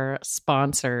our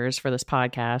sponsors for this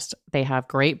podcast. They have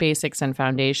great basics and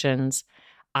foundations.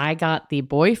 I got the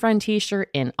boyfriend t-shirt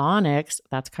in onyx.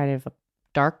 That's kind of a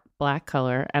dark black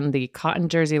color, and the cotton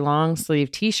jersey long sleeve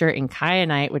t-shirt in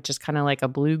kyanite, which is kind of like a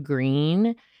blue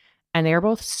green. And they are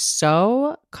both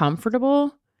so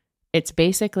comfortable. It's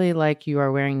basically like you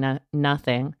are wearing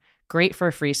nothing. Great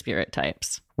for free spirit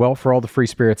types. Well, for all the free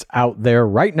spirits out there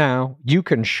right now, you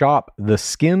can shop the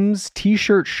Skims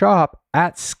t-shirt shop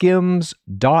at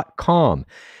skims.com.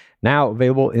 Now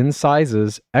available in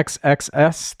sizes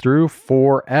XXS through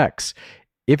 4X.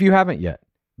 If you haven't yet,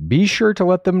 be sure to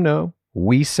let them know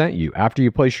we sent you. After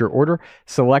you place your order,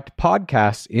 select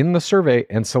podcasts in the survey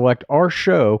and select our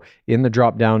show in the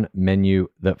drop-down menu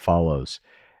that follows.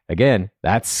 Again,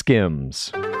 that's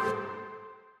Skims.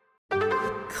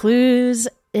 Clues.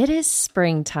 It is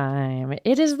springtime.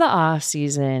 It is the off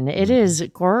season. It is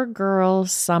Gore Girl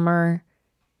summer.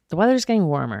 The weather's getting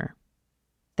warmer.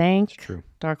 Thank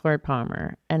Dark Lord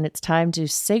Palmer. And it's time to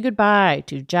say goodbye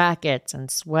to jackets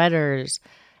and sweaters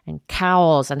and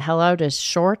cowls and hello to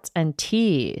shorts and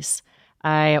tees.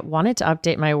 I wanted to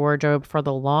update my wardrobe for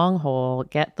the long haul,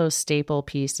 get those staple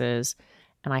pieces,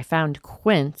 and I found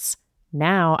Quince.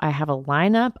 Now I have a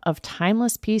lineup of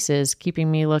timeless pieces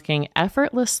keeping me looking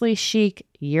effortlessly chic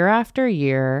year after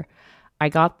year. I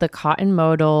got the cotton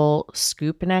modal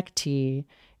scoop neck tee.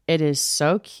 It is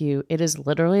so cute. It is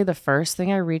literally the first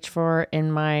thing I reach for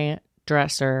in my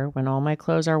dresser when all my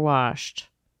clothes are washed.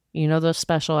 You know those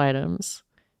special items.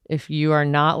 If you are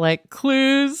not like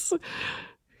Clues,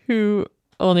 who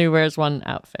only wears one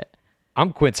outfit.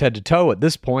 I'm Quince head to toe at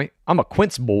this point. I'm a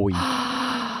Quince boy.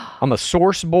 I'm a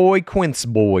Source boy, Quince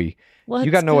boy.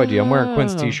 You got no idea. I'm wearing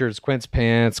Quince t-shirts, Quince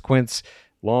pants, Quince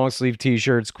long sleeve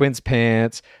t-shirts, Quince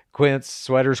pants, Quince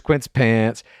sweaters, Quince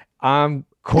pants. I'm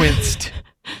Quinced.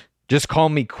 Just call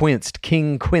me Quinced.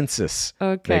 King Quinces.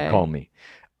 Okay. They call me.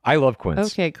 I love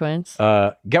Quince. Okay, Quince.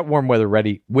 Get warm weather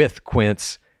ready with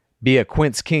Quince. Be a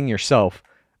Quince king yourself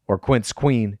or Quince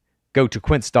queen. Go to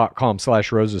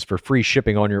quince.com/roses for free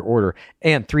shipping on your order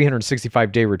and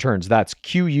 365-day returns. That's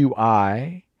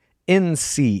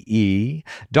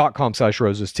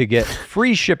QUINCE.com/roses to get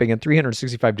free shipping and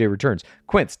 365-day returns.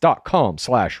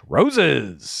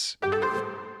 Quince.com/roses.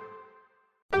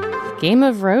 Game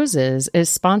of Roses is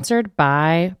sponsored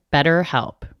by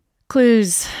BetterHelp.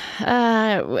 Clues.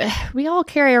 We all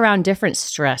carry around different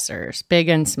stressors, big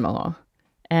and small.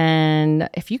 And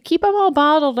if you keep them all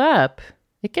bottled up,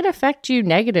 it can affect you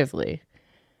negatively.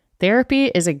 Therapy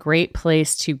is a great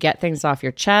place to get things off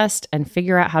your chest and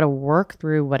figure out how to work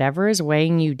through whatever is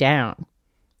weighing you down.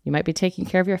 You might be taking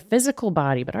care of your physical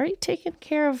body, but are you taking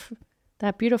care of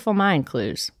that beautiful mind,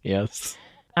 Clues? Yes.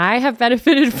 I have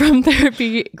benefited from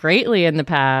therapy greatly in the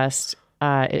past.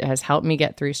 It has helped me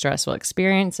get through stressful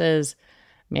experiences,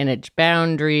 manage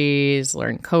boundaries,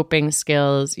 learn coping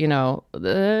skills. You know,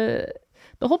 the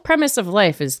whole premise of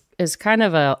life is kind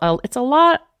of it's a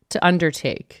lot to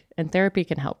undertake, and therapy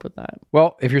can help with that.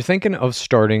 Well, if you're thinking of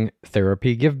starting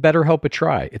therapy, give BetterHelp a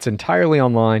try. It's entirely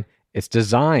online. It's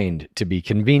designed to be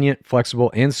convenient,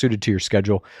 flexible, and suited to your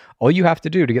schedule. All you have to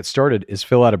do to get started is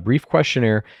fill out a brief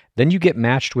questionnaire. Then you get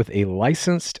matched with a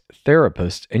licensed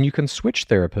therapist, and you can switch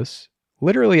therapists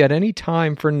literally at any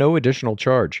time for no additional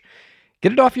charge.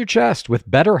 Get it off your chest with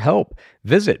BetterHelp.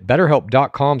 Visit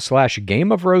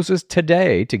betterhelp.com/gameofroses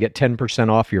today to get 10%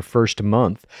 off your first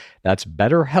month. That's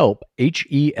BetterHelp,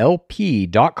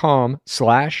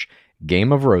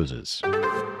 HELP.com/gameofroses.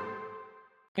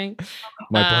 My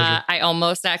pleasure. I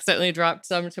almost accidentally dropped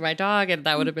some to my dog, and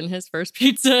that would have been his first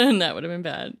pizza, and that would have been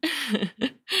bad.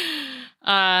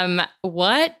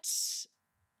 What?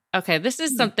 Okay, this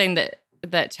is something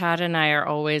that Chad and I are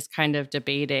always kind of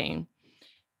debating.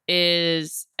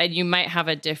 Is, and you might have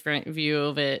a different view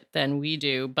of it than we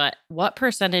do, but what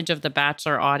percentage of the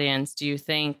Bachelor audience do you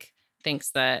think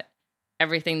thinks that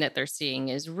everything that they're seeing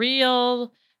is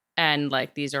real and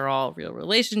like these are all real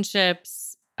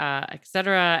relationships,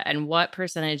 etc.? And what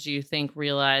percentage do you think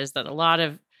realize that a lot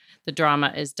of the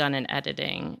drama is done in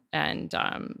editing and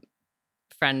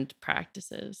friend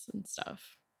practices and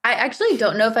stuff? I actually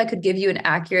don't know if I could give you an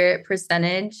accurate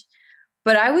percentage,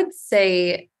 but I would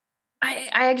say I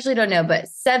actually don't know, but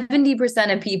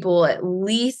 70% of people at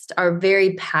least are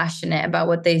very passionate about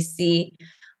what they see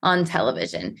on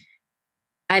television.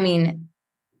 I mean,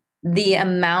 the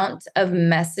amount of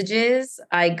messages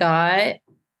I got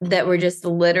that were just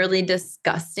literally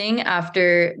disgusting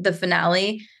after the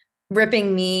finale,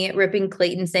 ripping me, ripping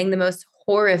Clayton, saying the most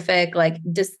horrific, like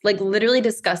just like literally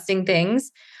disgusting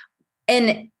things.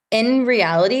 And in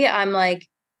reality, I'm like,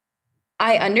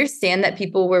 I understand that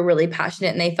people were really passionate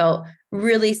and they felt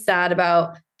really sad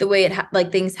about the way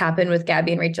like things happened with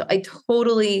Gabby and Rachel. I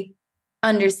totally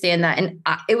understand that. And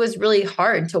it was really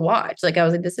hard to watch. Like, I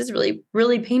was like, this is really,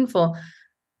 really painful.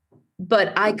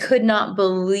 But I could not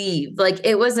believe, like,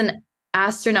 it was an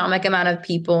astronomical amount of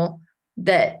people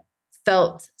that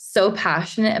felt so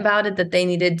passionate about it that they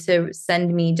needed to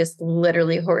send me just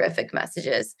literally horrific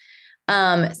messages.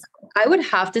 I would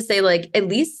have to say like at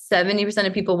least 70%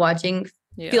 of people watching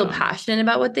feel passionate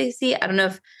about what they see. I don't know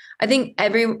if I think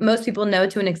most people know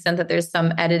to an extent that there's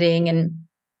some editing and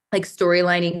like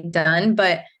storylining done,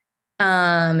 but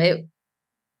I've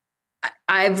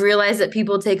realized that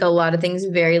people take a lot of things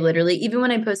very literally. Even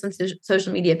when I post on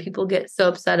social media, people get so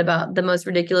upset about the most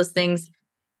ridiculous things.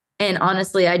 And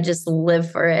honestly, I just live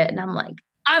for it. And I'm like,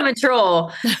 I'm a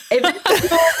troll. I'm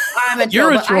a troll.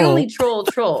 You're a but troll. I only troll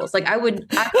trolls. Like I'm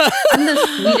the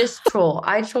sweetest troll.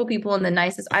 I troll people in the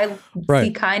nicest. I see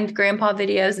kind grandpa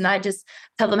videos and I just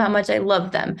tell them how much I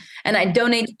love them. And I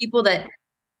donate to people that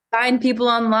find people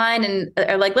online and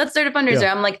are like, let's start a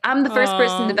fundraiser. I'm like, I'm the first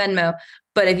person to Venmo.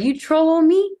 But if you troll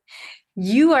me,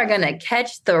 you are going to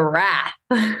catch the wrath.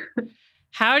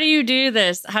 How do you do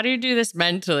this? How do you do this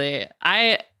mentally?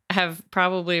 I have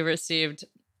probably received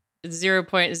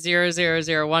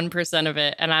 0.0001% of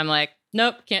it. And I'm like,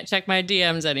 nope, can't check my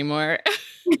DMs anymore.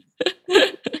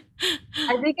 I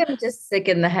think I'm just sick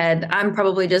in the head. I'm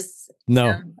probably just...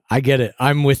 No, I get it.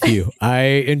 I'm with you. I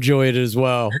enjoy it as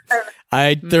well.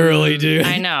 I thoroughly do.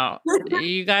 I know.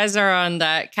 You guys are on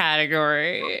that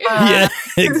category. Yeah,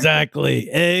 exactly.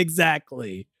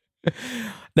 Exactly.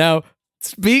 Now,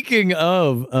 speaking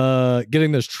of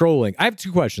getting this trolling, I have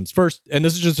two questions. First, and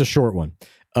this is just a short one.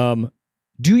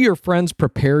 Do your friends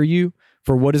prepare you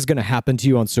for what is going to happen to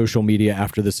you on social media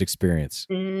after this experience?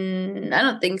 I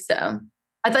don't think so.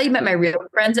 I thought you meant my real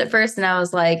friends at first, and I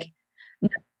was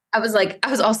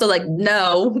also like,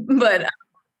 no, but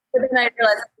then I realized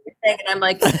what you're saying, and I'm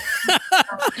like,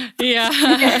 yeah.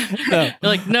 No. You're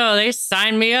like, no, they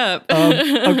signed me up.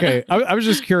 Okay. I was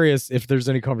just curious if there's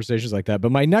any conversations like that.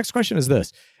 But my next question is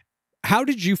this. How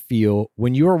did you feel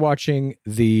when you were watching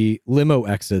the limo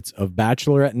exits of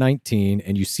Bachelorette 19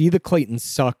 and you see the Clayton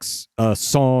Sucks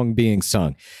song being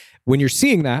sung? When you're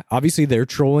seeing that, obviously they're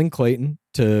trolling Clayton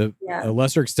to a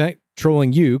lesser extent,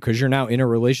 trolling you because you're now in a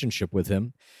relationship with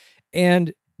him.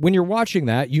 And when you're watching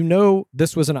that, you know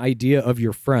this was an idea of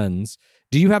your friends.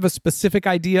 Do you have a specific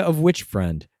idea of which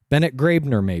friend? Bennett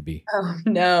Graebner, maybe? Oh,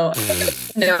 no.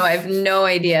 No, I have no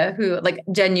idea who, like,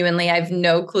 genuinely, I have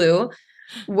no clue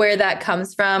where that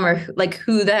comes from or like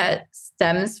who that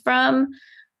stems from.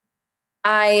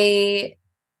 I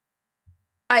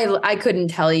couldn't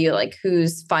tell you like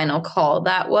whose final call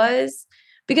that was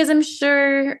because I'm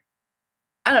sure,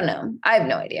 I don't know. I have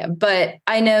no idea, but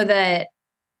I know that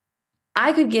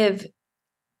I could give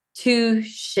two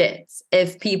shits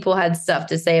if people had stuff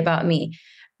to say about me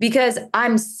because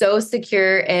I'm so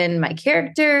secure in my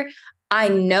character. I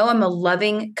know I'm a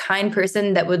loving, kind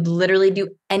person that would literally do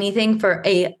anything for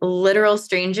a literal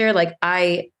stranger. Like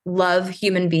I love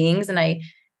human beings and I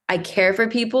care for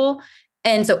people.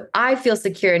 And so I feel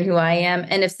secure in who I am.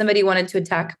 And if somebody wanted to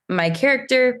attack my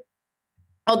character,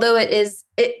 although it's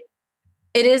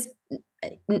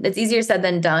easier said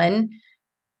than done.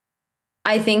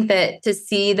 I think that to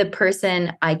see the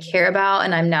person I care about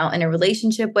and I'm now in a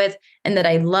relationship with and that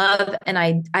I love and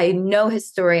I know his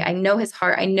story, I know his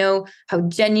heart, I know how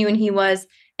genuine he was.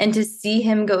 And to see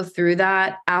him go through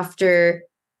that after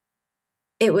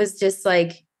it was just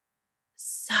like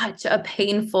such a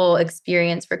painful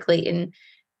experience for Clayton.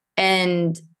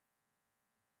 And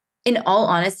in all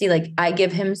honesty, like I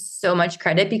give him so much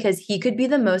credit because he could be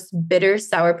the most bitter,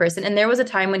 sour person. And there was a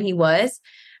time when he was,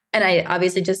 and I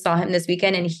obviously just saw him this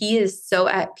weekend, and he is so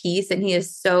at peace and he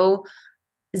is so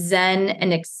zen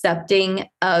and accepting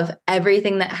of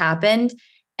everything that happened.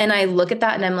 And I look at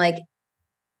that and I'm like,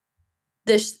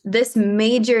 this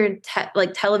major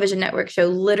television network show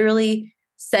literally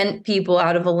sent people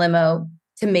out of a limo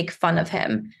to make fun of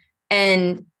him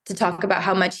and to talk about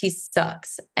how much he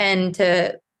sucks and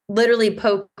to literally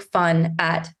poke fun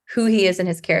at who he is and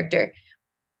his character.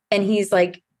 And he's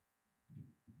like,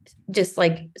 just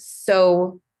like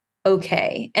so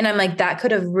okay. And I'm like, that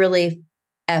could have really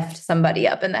effed somebody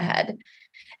up in the head.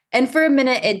 And for a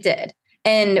minute it did.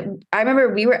 And I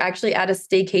remember we were actually at a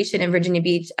staycation in Virginia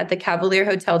Beach at the Cavalier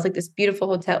Hotel. It's like this beautiful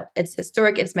hotel. It's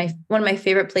historic. It's one of my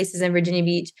favorite places in Virginia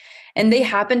Beach. And they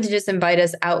happened to just invite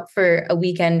us out for a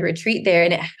weekend retreat there.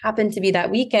 And it happened to be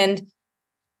that weekend.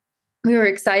 We were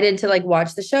excited to like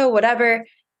watch the show, whatever.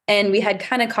 And we had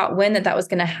kind of caught wind that was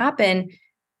going to happen.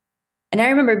 And I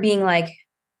remember being like,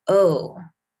 oh,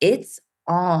 it's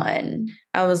on.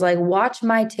 I was like, watch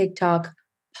my TikTok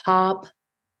pop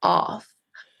off.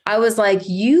 I was like,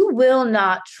 you will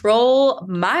not troll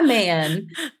my man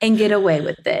and get away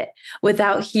with it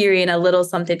without hearing a little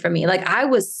something from me. Like I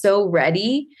was so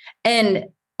ready. And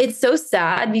it's so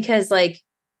sad because like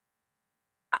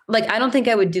I don't think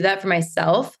I would do that for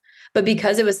myself, but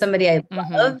because it was somebody I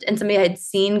loved and somebody I had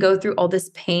seen go through all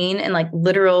this pain and like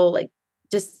literal, like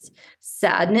just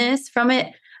sadness from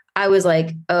it, I was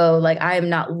like, oh, like I am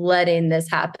not letting this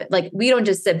happen. Like we don't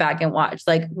just sit back and watch,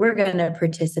 like we're going to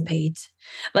participate.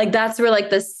 Like that's where like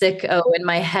the sicko in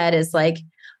my head is like,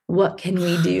 what can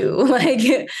we do? Like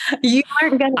you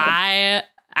aren't going to. I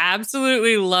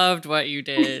absolutely loved what you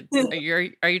did.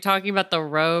 Are you talking about the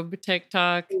robe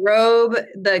TikTok? Robe,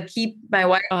 the keep my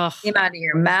wife name out of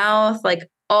your mouth, like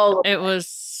all of it was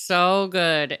so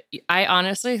good. I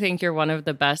honestly think you're one of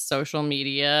the best social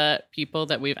media people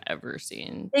that we've ever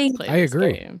seen. I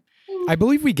agree. Game. I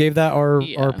believe we gave that our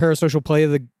parasocial play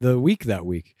of the week that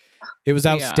week. It was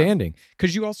outstanding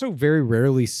because you also very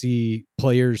rarely see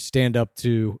players stand up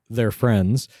to their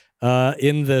friends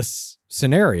in this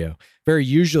scenario. Very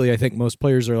usually, I think most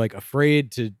players are like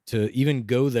afraid to even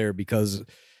go there because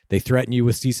they threaten you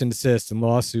with cease and desist and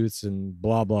lawsuits and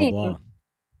blah, blah, blah.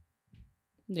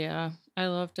 Yeah, I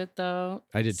loved it though.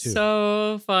 I did too.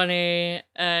 So funny.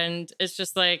 And it's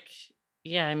just like,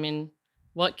 yeah, I mean,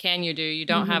 what can you do? You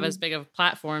don't have as big of a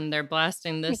platform. They're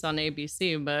blasting this on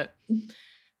ABC, but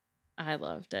I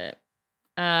loved it.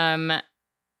 On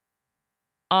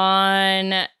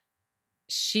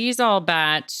She's All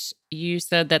Batch, you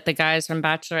said that the guys from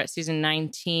Bachelorette season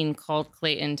 19 called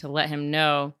Clayton to let him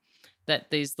know that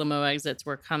these limo exits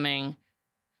were coming.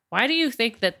 Why do you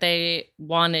think that they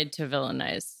wanted to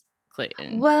villainize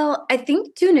Clayton? Well, I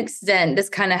think to an extent, this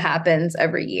kind of happens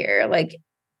every year. Like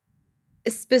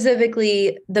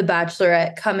specifically the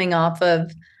Bachelorette coming off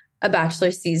of a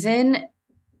Bachelor season.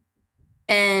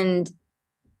 And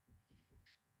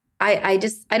I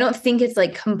don't think it's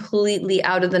like completely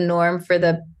out of the norm for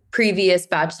the previous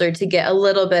Bachelor to get a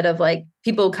little bit of like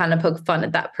people kind of poke fun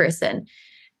at that person.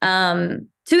 To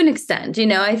an extent, you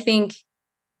know, I think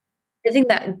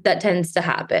that tends to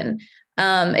happen.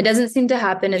 It doesn't seem to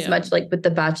happen as much like with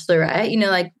the Bachelorette, you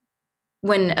know, like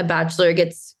when a Bachelor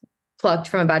gets plucked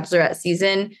from a Bachelorette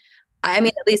season. I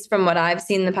mean, at least from what I've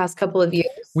seen the past couple of years.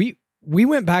 We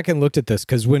went back and looked at this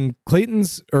because when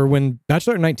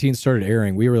Bachelorette 19 started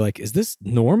airing, we were like, is this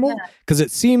normal? Because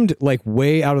it seemed like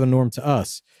way out of the norm to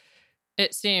us.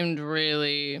 It seemed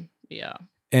really,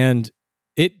 And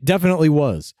it definitely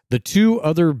was. The two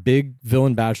other big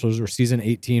villain bachelors were season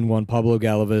 18, one Pablo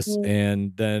Galavis,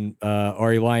 and then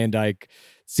Ari Lyondike,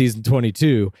 season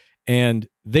 22. And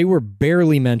they were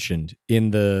barely mentioned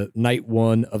in the night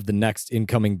one of the next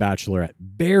incoming Bachelorette.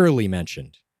 Barely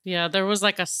mentioned. Yeah, there was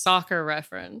like a soccer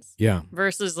reference. Yeah.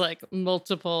 Versus like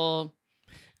multiple.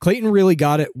 Clayton really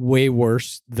got it way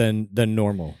worse than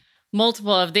normal.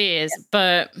 Multiple of these,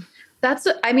 but.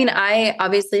 I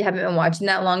obviously haven't been watching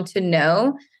that long to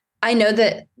know. I know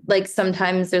that like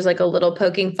sometimes there's like a little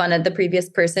poking fun at the previous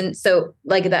person. So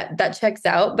like that checks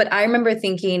out. But I remember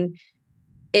thinking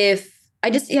I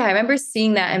remember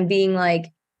seeing that and being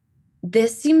like,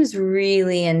 this seems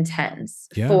really intense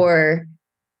for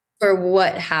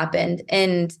what happened.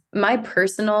 And my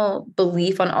personal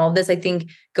belief on all of this, I think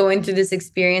going through this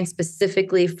experience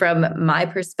specifically from my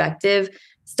perspective,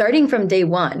 starting from day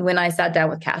one, when I sat down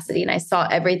with Cassidy and I saw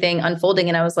everything unfolding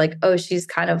and I was like, oh, she's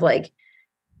kind of like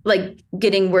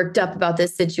getting worked up about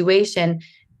this situation.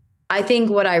 I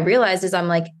think what I realized is I'm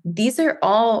like, these are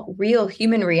all real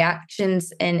human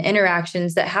reactions and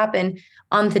interactions that happen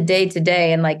on the day to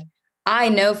day. And like, I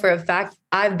know for a fact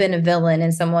I've been a villain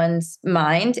in someone's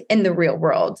mind in the real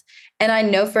world. And I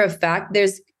know for a fact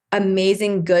there's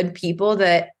amazing, good people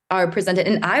that are presented.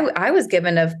 And I was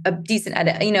given a decent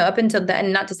edit, up until the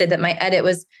end, not to say that my edit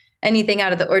was anything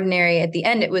out of the ordinary at the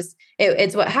end.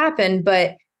 It's what happened.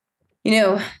 But,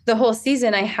 the whole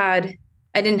season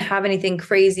I didn't have anything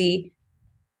crazy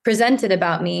presented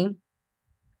about me.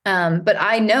 But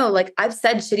I know, like, I've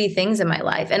said shitty things in my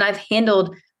life and I've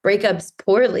handled breakups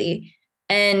poorly.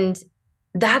 And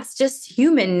that's just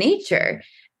human nature.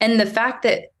 And the fact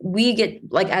that we get,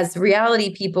 like, as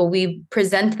reality people, we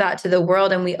present that to the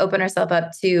world and we open ourselves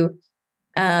up to,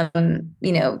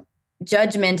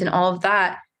 judgment and all of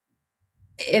that.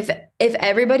 If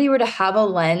everybody were to have a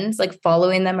lens, like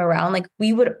following them around, like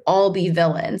we would all be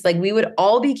villains. Like we would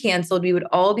all be canceled. We would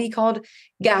all be called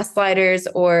gaslighters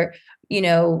or,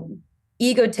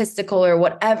 egotistical or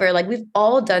whatever. Like we've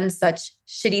all done such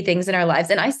shitty things in our lives.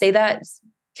 And I say that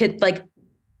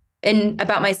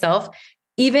about myself,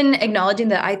 even acknowledging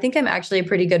that I think I'm actually a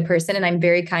pretty good person and I'm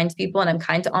very kind to people and I'm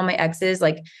kind to all my exes.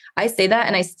 Like I say that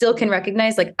and I still can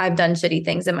recognize like I've done shitty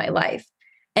things in my life.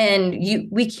 And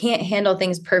we can't handle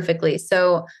things perfectly.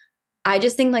 So I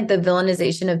just think like the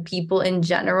villainization of people in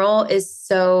general is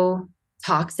so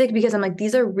toxic because I'm like,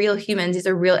 these are real humans. These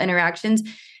are real interactions.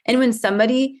 And when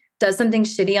somebody does something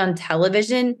shitty on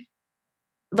television,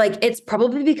 like it's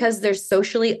probably because they're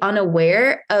socially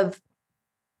unaware of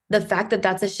the fact that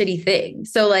that's a shitty thing.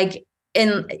 So like,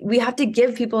 and we have to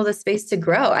give people the space to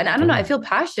grow. And I don't know, I feel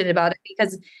passionate about it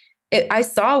because I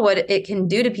saw what it can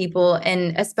do to people,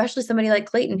 and especially somebody like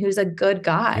Clayton, who's a good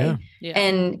guy. Yeah.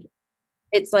 And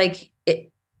it's like,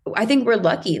 I think we're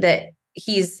lucky that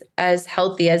he's as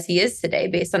healthy as he is today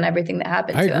based on everything that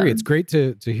happened to him. I agree. It's great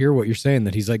to hear what you're saying,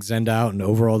 that he's like zenned out and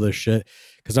over all this shit.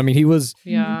 Because I mean, he was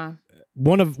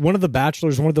one of the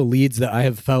bachelors, one of the leads that I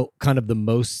have felt kind of the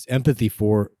most empathy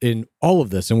for in all of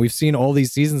this. And we've seen all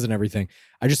these seasons and everything.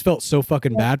 I just felt so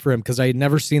fucking bad for him because I had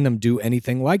never seen them do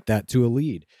anything like that to a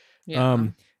lead. Yeah.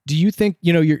 Do you think,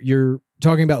 you're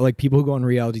talking about like people who go on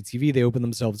reality TV, they open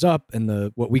themselves up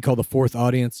and what we call the fourth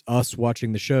audience, us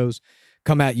watching the shows,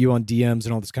 come at you on DMs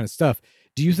and all this kind of stuff.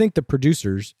 Do you think the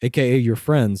producers, AKA your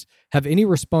friends, have any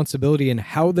responsibility in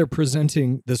how they're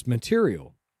presenting this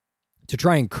material to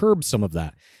try and curb some of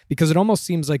that? Because it almost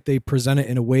seems like they present it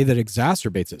in a way that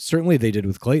exacerbates it. Certainly they did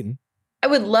with Clayton. I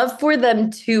would love for them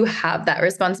to have that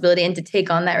responsibility and to take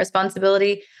on that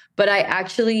responsibility, but I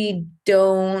actually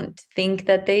don't think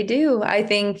that they do. I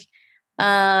think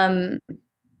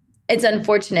it's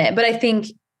unfortunate, but I think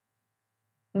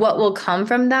what will come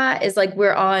from that is like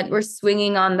we're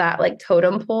swinging on that like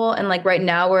totem pole, and like right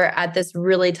now we're at this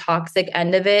really toxic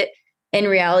end of it in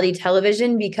reality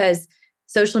television because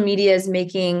social media is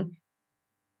making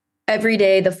every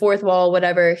day, the fourth wall,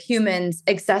 whatever, humans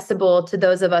accessible to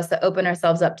those of us that open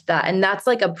ourselves up to that. And that's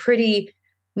like a pretty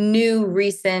new,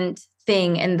 recent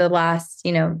thing in the last,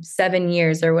 7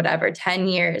 years or whatever, 10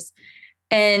 years.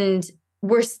 And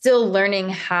we're still learning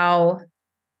how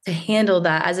to handle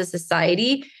that as a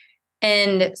society.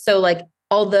 And so like,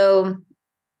 although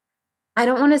I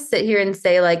don't want to sit here and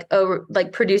say like, oh,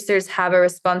 like producers have a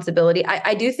responsibility.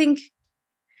 I do think,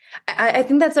 I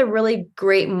think that's a really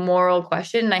great moral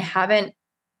question. And I haven't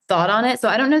thought on it. So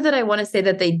I don't know that I want to say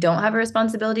that they don't have a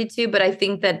responsibility to, but I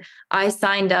think that I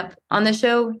signed up on the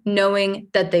show knowing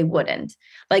that they wouldn't.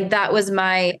 Like that was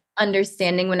my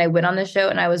understanding when I went on the show,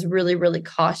 and I was really, really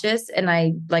cautious. And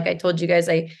like I told you guys,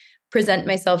 I present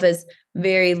myself as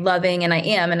very loving, and I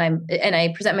am, and I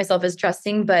present myself as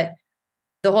trusting, but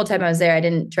the whole time I was there, I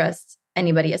didn't trust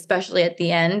anybody, especially at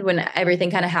the end when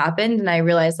everything kind of happened. And I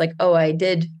realized like, oh, I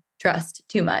did trust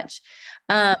too much.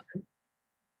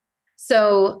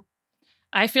 So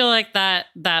I feel like that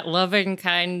loving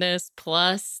kindness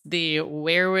plus the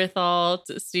wherewithal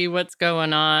to see what's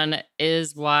going on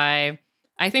is why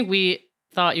I think we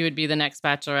thought you would be the next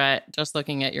bachelorette just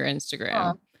looking at your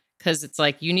Instagram. Because it's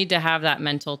like you need to have that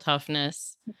mental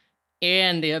toughness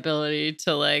and the ability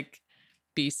to like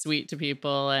be sweet to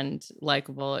people and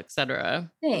likable, etc.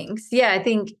 Thanks. Yeah, I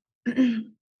think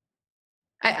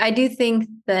I do think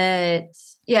that,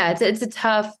 yeah,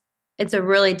 it's a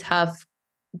really tough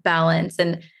balance.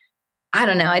 And I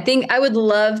don't know. I think I would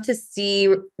love to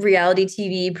see reality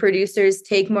TV producers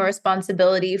take more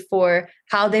responsibility for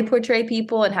how they portray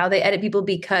people and how they edit people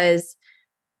because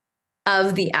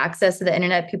of the access to the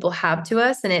internet people have to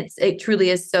us. And it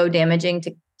truly is so damaging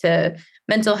to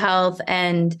mental health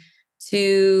and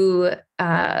to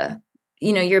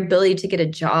your ability to get a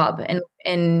job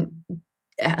and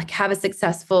have a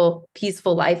successful,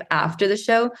 peaceful life after the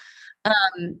show.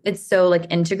 It's so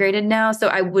like integrated now. So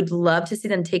I would love to see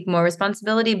them take more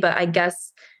responsibility, but I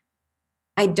guess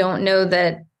I don't know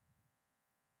that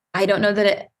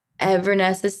it ever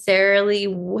necessarily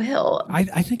will.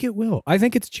 I think it will. I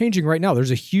think it's changing right now.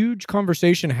 There's a huge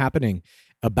conversation happening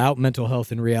about mental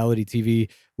health in reality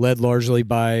TV, led largely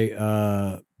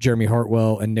by Jeremy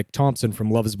Hartwell and Nick Thompson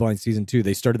from Love is Blind Season 2.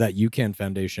 They started that UCAN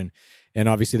Foundation. And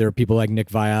obviously there are people like Nick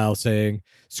Viall saying,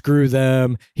 screw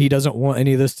them. He doesn't want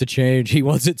any of this to change. He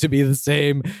wants it to be the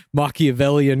same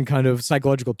Machiavellian kind of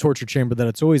psychological torture chamber that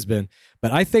it's always been.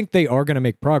 But I think they are going to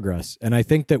make progress. And I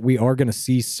think that we are going to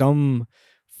see some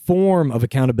form of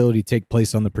accountability take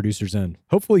place on the producer's end.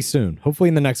 Hopefully soon. Hopefully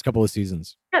in the next couple of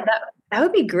seasons. Yeah, that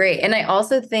would be great. And I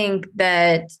also think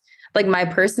that like my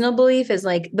personal belief is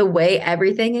like the way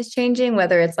everything is changing,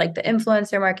 whether it's like the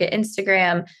influencer market,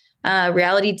 Instagram,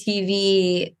 reality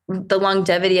TV, the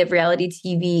longevity of reality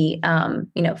TV,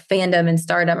 fandom and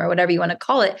stardom or whatever you want to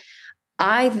call it.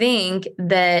 I think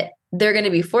that they're going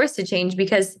to be forced to change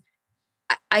because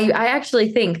I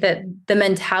actually think that the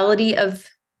mentality of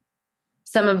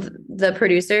some of the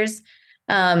producers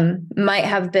might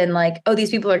have been like, oh,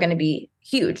 these people are going to be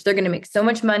huge. They're going to make so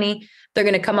much money. They're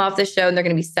going to come off the show and they're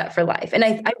going to be set for life. And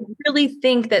I really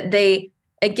think that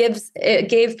it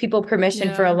gave people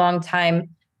permission for a long time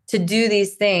to do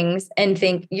these things and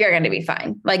think you're going to be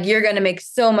fine. Like you're going to make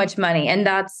so much money. And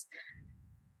that's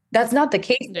not the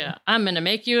case. Yeah. I'm going to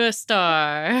make you a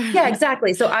star. Yeah,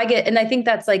 exactly. So I think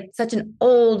that's like such an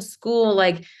old school,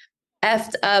 like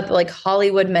effed up, like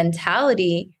Hollywood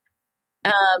mentality.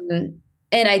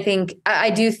 And I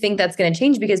do think that's going to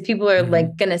change because people are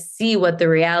like going to see what the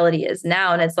reality is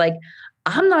now. And it's like,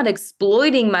 I'm not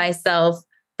exploiting myself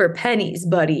for pennies,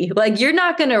 buddy. Like you're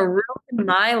not going to ruin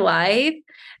my life.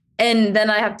 And then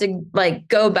I have to like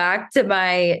go back to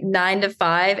my 9 to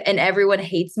 5 and everyone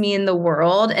hates me in the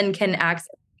world and can access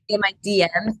my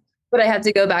DMs, but I have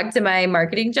to go back to my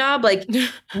marketing job. Like,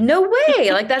 no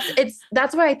way. Like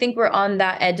that's why I think we're on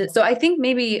that edge. So I think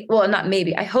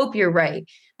I hope you're right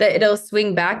that it'll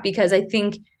swing back because I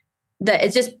think that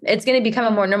it's going to become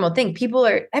a more normal thing.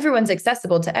 Everyone's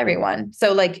accessible to everyone.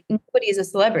 So like nobody is a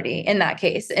celebrity in that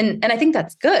case. And I think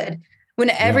that's good.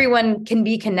 When everyone can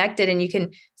be connected and you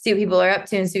can see what people are up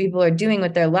to and see what people are doing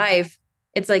with their life,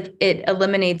 it's like it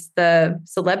eliminates the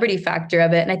celebrity factor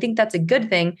of it. And I think that's a good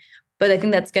thing, but I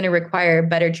think that's going to require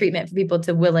better treatment for people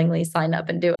to willingly sign up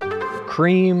and do it.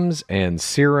 Creams and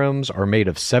serums are made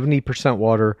of 70%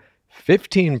 water,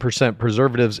 15%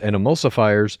 preservatives and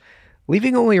emulsifiers,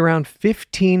 leaving only around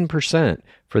 15%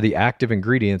 for the active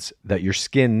ingredients that your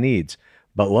skin needs.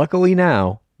 But luckily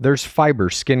now, there's fiber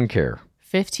skincare.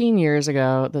 15 years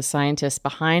ago, the scientists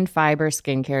behind fiber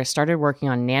skincare started working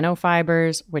on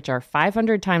nanofibers, which are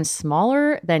 500 times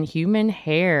smaller than human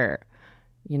hair.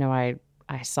 I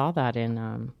saw that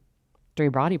in Three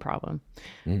Body Problem.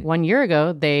 1 year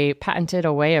ago, they patented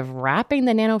a way of wrapping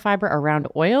the nanofiber around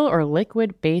oil or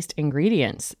liquid-based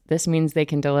ingredients. This means they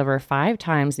can deliver 5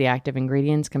 times the active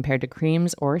ingredients compared to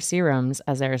creams or serums,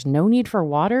 as there is no need for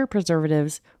water,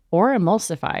 preservatives, or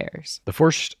emulsifiers. The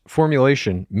first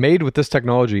formulation made with this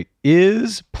technology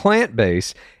is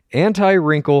plant-based,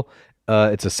 anti-wrinkle.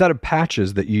 It's a set of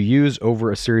patches that you use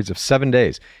over a series of 7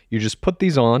 days. You just put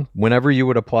these on whenever you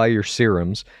would apply your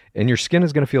serums, and your skin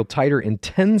is going to feel tighter in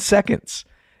 10 seconds.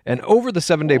 And over the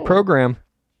 7-day program,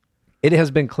 it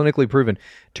has been clinically proven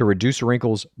to reduce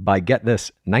wrinkles by, get this,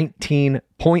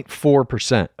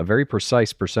 19.4%, a very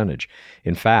precise percentage.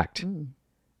 In fact,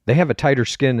 they have a tighter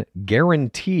skin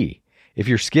guarantee. If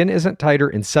your skin isn't tighter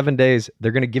in 7 days,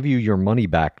 they're going to give you your money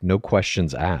back, no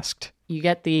questions asked. You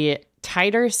get the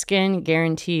tighter skin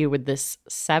guarantee with this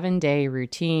 7-day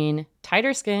routine.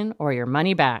 Tighter skin or your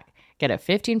money back. Get a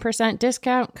 15%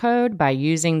 discount code by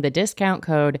using the discount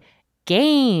code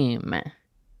GAME.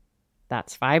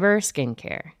 That's Fiber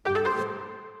Skincare.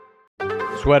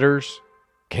 Sweaters,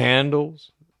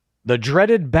 candles, the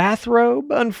dreaded bathrobe.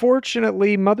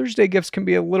 Unfortunately, Mother's Day gifts can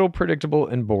be a little predictable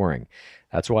and boring.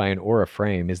 That's why an Aura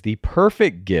frame is the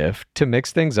perfect gift to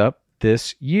mix things up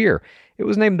this year. It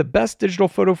was named the best digital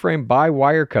photo frame by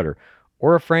Wirecutter.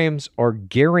 Aura frames are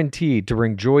guaranteed to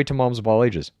bring joy to moms of all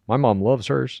ages. My mom loves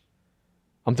hers.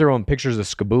 I'm throwing pictures of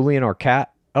Skaboolian, our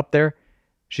cat, up there.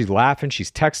 She's laughing.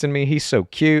 She's texting me. He's so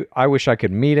cute. I wish I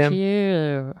could meet him.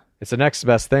 Cute. It's the next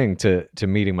best thing to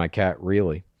meeting my cat,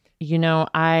 really.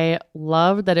 I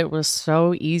love that it was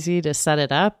so easy to set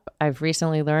it up. I've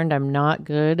recently learned I'm not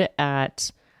good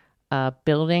at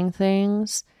building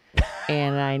things.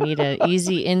 and I need an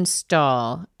easy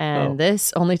install. And Oh.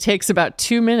 this only takes about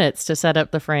 2 minutes to set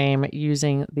up the frame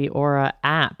using the Aura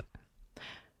app.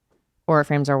 Aura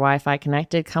frames are Wi-Fi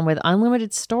connected, come with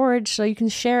unlimited storage, so you can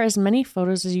share as many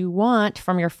photos as you want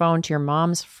from your phone to your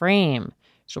mom's frame.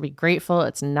 She'll be grateful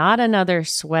it's not another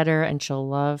sweater, and she'll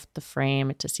love the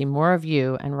frame to see more of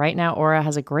you. And right now, Aura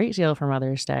has a great deal for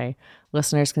Mother's Day.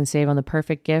 Listeners can save on the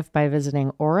perfect gift by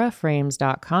visiting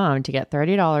auraframes.com to get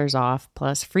 $30 off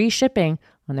plus free shipping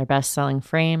on their best-selling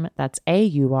frame. That's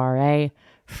AURA,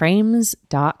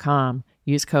 frames.com.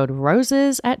 Use code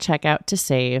ROSES at checkout to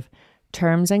save.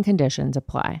 Terms and conditions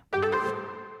apply.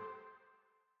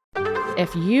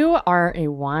 If you are a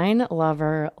wine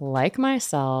lover like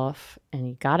myself and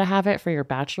you got to have it for your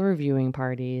bachelor viewing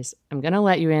parties, I'm going to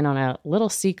let you in on a little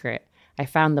secret. I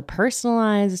found the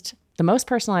most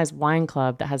personalized wine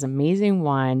club that has amazing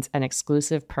wines and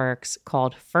exclusive perks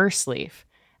called First Leaf.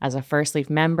 As a First Leaf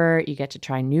member, you get to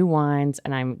try new wines,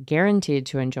 and I'm guaranteed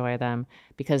to enjoy them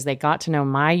because they got to know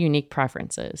my unique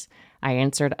preferences. I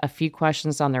answered a few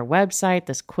questions on their website,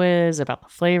 this quiz about the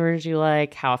flavors you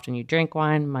like, how often you drink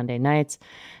wine, Monday nights,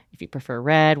 if you prefer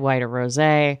red, white, or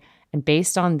rosé. And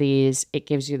based on these, it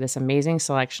gives you this amazing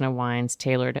selection of wines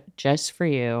tailored just for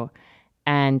you.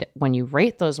 And when you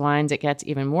rate those wines, it gets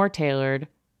even more tailored,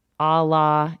 a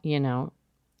la,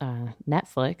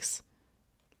 Netflix.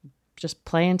 Just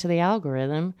play into the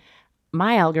algorithm.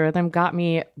 My algorithm got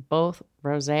me both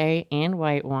rosé and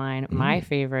white wine, my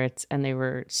favorites, and they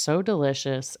were so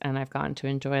delicious, and I've gotten to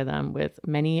enjoy them with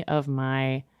many of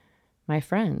my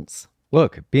friends.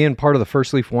 Look, being part of the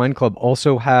First Leaf Wine Club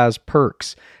also has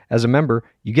perks. As a member,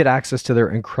 you get access to their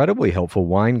incredibly helpful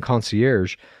wine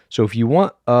concierge. So if you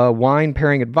want wine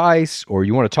pairing advice or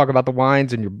you want to talk about the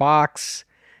wines in your box,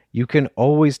 you can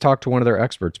always talk to one of their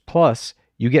experts. Plus,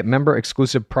 you get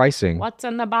member-exclusive pricing What's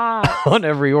in the box? on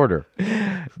every order.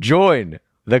 Join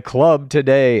the club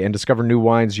today and discover new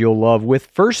wines you'll love with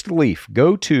First Leaf.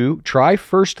 Go to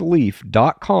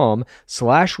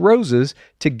tryfirstleaf.com/roses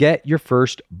to get your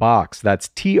first box. That's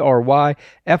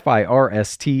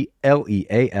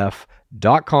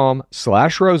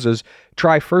tryfirstleaf.com/roses.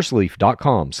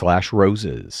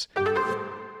 Tryfirstleaf.com/roses.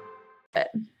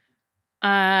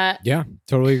 Yeah,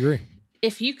 totally agree.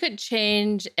 If you could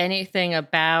change anything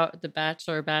about The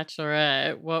Bachelor,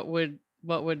 Bachelorette, what would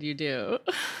you do?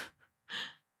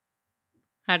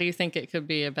 How do you think it could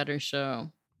be a better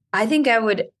show? I think I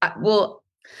would,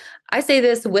 I say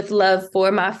this with love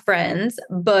for my friends,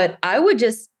 but I would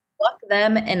just block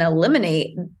them and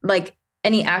eliminate like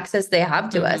any access they have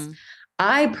to us.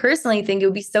 I personally think it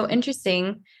would be so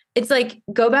interesting. It's like,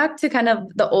 go back to kind of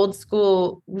the old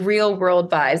school real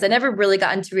world vibes. I never really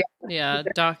got into reality. Yeah,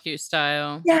 docu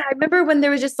style. Yeah, I remember when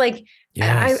there was just like,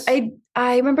 Yes.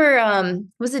 I remember,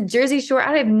 was it Jersey Shore?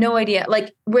 I have no idea.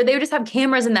 Like where they would just have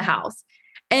cameras in the house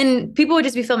and people would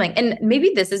just be filming. And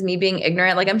maybe this is me being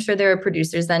ignorant. Like I'm sure there were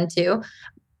producers then too.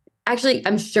 Actually,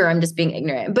 I'm sure I'm just being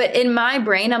ignorant. But in my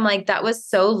brain, I'm like, that was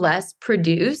so less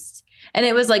produced and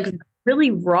it was like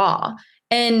really raw.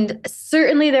 And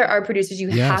certainly there are producers. You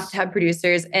have to have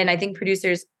producers. And I think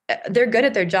producers, they're good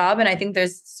at their job. And I think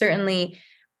there's certainly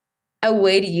a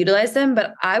way to utilize them.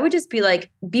 But I would just be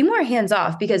like, be more hands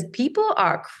off because people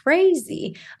are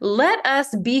crazy. Let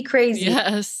us be crazy.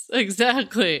 Yes,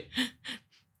 exactly.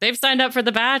 They've signed up for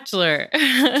The Bachelor.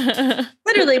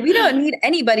 Literally, we don't need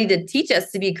anybody to teach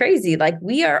us to be crazy. Like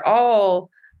we are all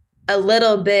a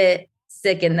little bit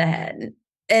sick in the head.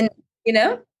 And,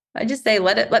 I just say,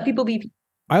 let people be.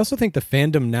 I also think the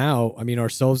fandom now, I mean,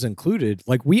 ourselves included,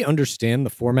 like we understand the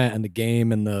format and the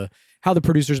game and how the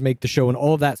producers make the show and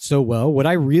all of that so well. What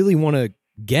I really want to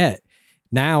get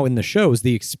now in the show is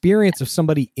the experience of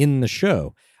somebody in the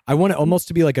show. I want it almost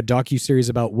to be like a docuseries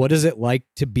about what is it like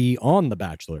to be on The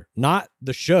Bachelor, not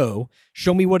the show.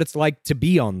 Show me what it's like to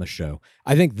be on the show.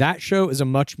 I think that show is a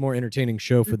much more entertaining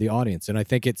show for the audience. And I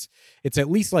think it's at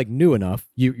least like new enough.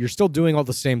 You're still doing all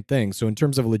the same things. So in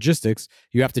terms of logistics,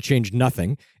 you have to change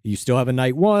nothing. You still have a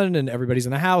night one and everybody's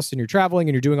in the house and you're traveling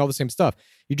and you're doing all the same stuff.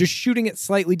 You're just shooting it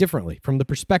slightly differently from the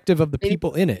perspective of the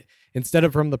people in it instead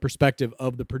of from the perspective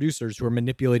of the producers who are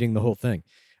manipulating the whole thing.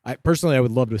 I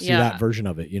would love to see that version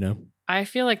of it, I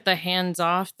feel like the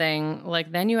hands-off thing,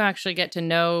 like then you actually get to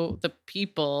know the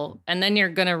people and then you're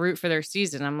going to root for their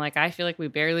season. I'm like, I feel like we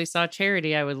barely saw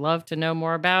Charity. I would love to know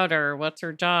more about her. What's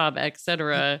her job,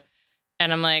 etc.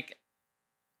 And I'm like,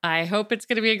 I hope it's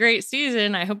going to be a great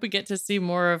season. I hope we get to see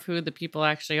more of who the people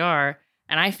actually are.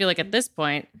 And I feel like at this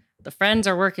point, the friends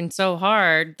are working so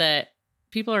hard that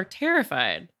people are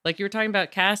terrified. Like you were talking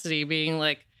about Cassidy being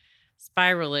like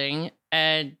spiraling,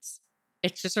 and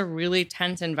it's just a really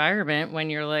tense environment when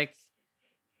you're like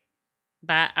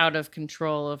that out of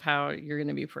control of how you're going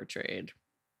to be portrayed.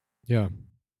 Yeah.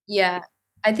 Yeah.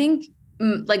 I think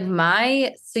like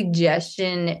my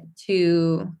suggestion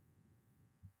to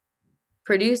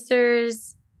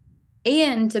producers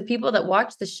and to people that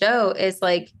watch the show is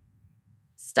like,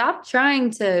 stop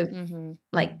trying to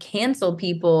like cancel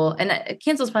people. And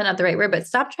cancel is probably not the right word, but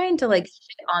stop trying to like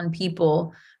shit on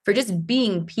people for just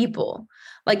being people.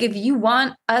 Like if you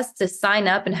want us to sign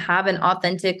up and have an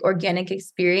authentic, organic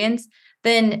experience,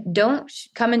 then don't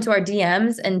come into our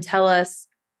DMs and tell us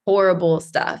horrible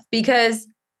stuff, because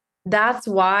that's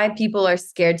why people are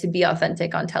scared to be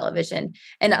authentic on television.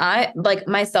 And I, like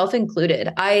myself included,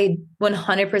 I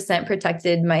 100%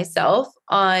 protected myself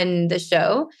on the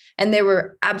show. And there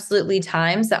were absolutely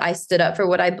times that I stood up for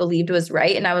what I believed was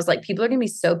right. And I was like, people are going to be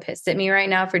so pissed at me right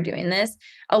now for doing this.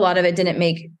 A lot of it didn't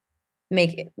make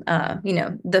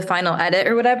the final edit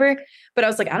or whatever. But I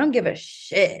was like, I don't give a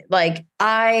shit. Like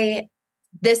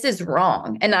this is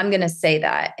wrong. And I'm going to say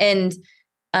that. And,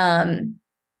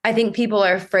 I think people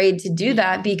are afraid to do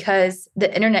that because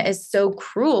the internet is so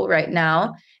cruel right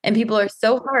now and people are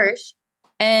so harsh.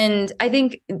 And I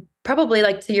think probably,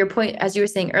 like to your point, as you were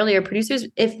saying earlier, producers,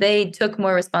 if they took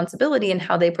more responsibility in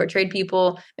how they portrayed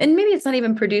people, and maybe it's not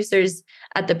even producers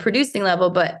at the producing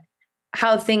level, but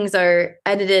how things are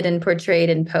edited and portrayed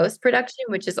in post-production,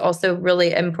 which is also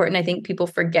really important. I think people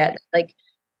forget, like,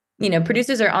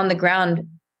 producers are on the ground,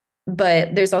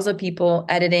 but there's also people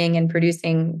editing and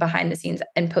producing behind the scenes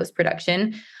and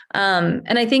post-production.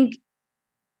 And I think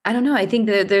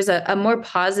that there's a more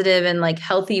positive and like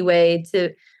healthy way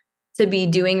to be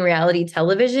doing reality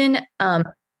television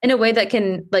in a way that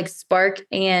can like spark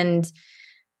and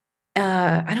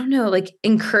like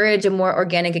encourage a more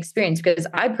organic experience. Because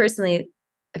I personally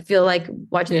feel like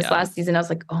watching this last season, I was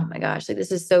like, oh my gosh, like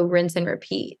this is so rinse and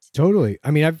repeat. Totally. I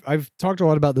mean, I've talked a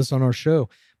lot about this on our show,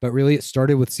 but really it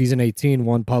started with season 18,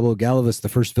 Juan Pablo Galavis, the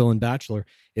first villain bachelor.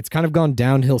 It's kind of gone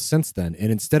downhill since then.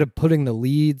 And instead of putting the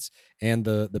leads and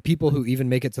the people who even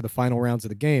make it to the final rounds of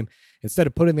the game, instead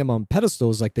of putting them on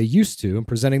pedestals like they used to and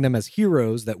presenting them as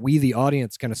heroes that we, the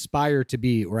audience, can aspire to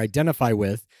be or identify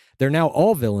with, they're now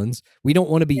all villains. We don't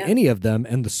want to be any of them.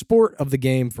 And the sport of the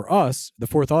game for us, the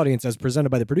fourth audience, as presented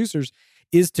by the producers,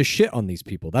 is to shit on these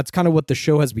people. That's kind of what the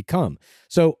show has become.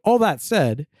 So all that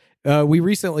said, we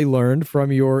recently learned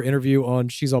from your interview on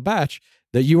She's All Batch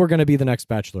that you were going to be the next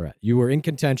Bachelorette. You were in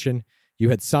contention. You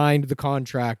had signed the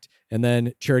contract, and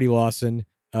then Charity Lawson,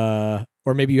 or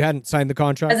maybe you hadn't signed the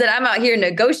contract. I said, I'm out here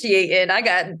negotiating. I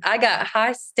got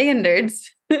high standards.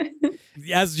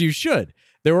 As you should.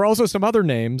 There were also some other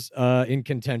names in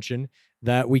contention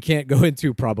that we can't go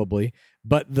into probably,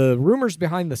 but the rumors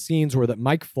behind the scenes were that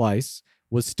Mike Fleiss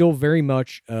was still very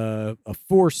much a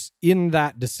force in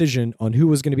that decision on who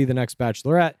was going to be the next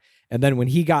Bachelorette. And then when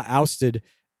he got ousted,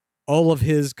 all of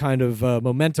his kind of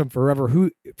momentum for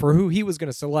who he was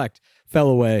going to select fell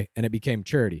away, and it became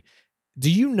Charity.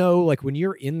 Do you know, like when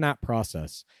you're in that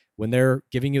process, when they're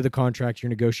giving you the contract, you're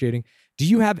negotiating, do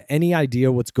you have any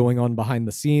idea what's going on behind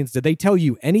the scenes? Did they tell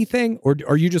you anything, or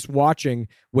are you just watching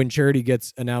when Charity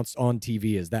gets announced on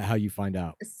TV? Is that how you find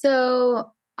out?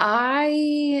 So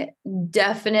to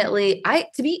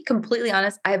be completely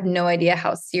honest, I have no idea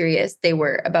how serious they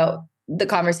were about the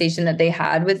conversation that they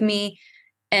had with me.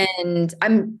 And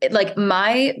I'm like,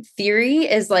 my theory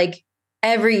is like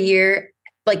every year,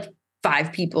 like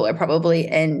 5 people are probably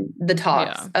in the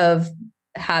talks of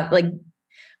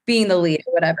being the lead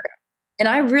or whatever. And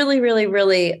I really, really,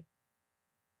 really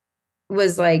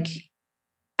was like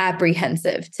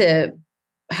apprehensive to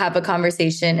have a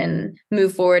conversation and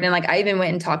move forward. And like, I even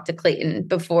went and talked to Clayton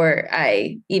before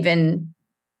I even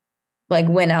like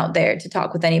went out there to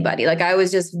talk with anybody. Like, I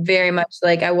was just very much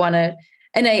like,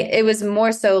 it was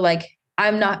more so like,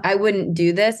 I wouldn't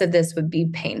do this if this would be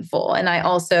painful. And I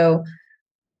also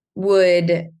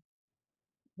would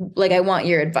like, I want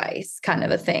your advice kind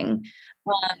of a thing.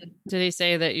 Did he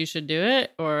say that you should do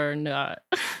it or not?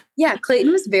 Yeah,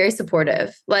 Clayton was very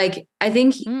supportive. Like, I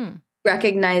think he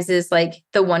recognizes like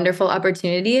the wonderful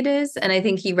opportunity it is. And I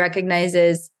think he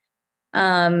recognizes you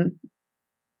have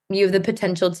the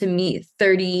potential to meet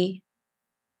 30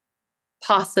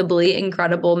 possibly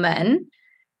incredible men.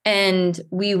 And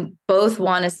we both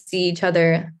want to see each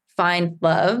other find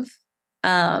love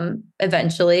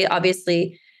eventually.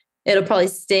 Obviously, it'll probably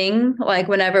sting. Like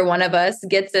whenever one of us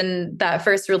gets in that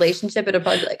first relationship, it'll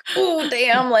probably be like, oh,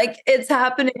 damn, like it's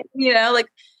happening, like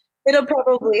it'll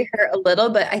probably hurt a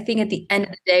little. But I think at the end of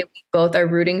the day, we both are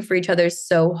rooting for each other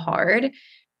so hard.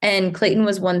 And Clayton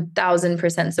was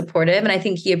 1000% supportive. And I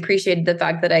think he appreciated the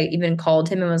fact that I even called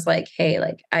him and was like, hey,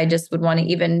 like, I just would want to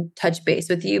even touch base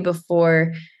with you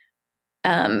before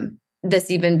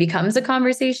this even becomes a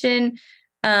conversation.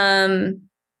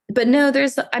 But no,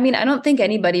 I don't think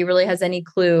anybody really has any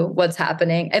clue what's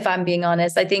happening. If I'm being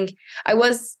honest, I think I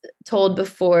was told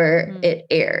before it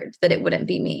aired that it wouldn't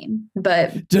be me,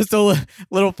 but Just a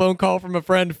little phone call from a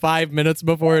friend 5 minutes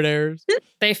before it airs.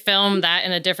 They filmed that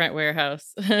in a different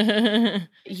warehouse.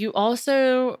 You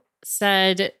also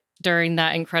said during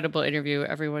that incredible interview,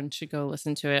 everyone should go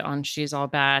listen to it on She's All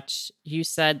Batch. You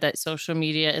said that social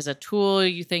media is a tool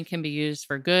you think can be used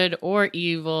for good or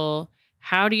evil.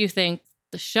 How do you think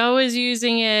the show is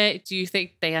using it? Do you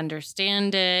think they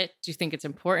understand it? Do you think it's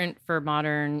important for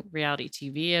modern reality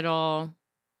TV at all?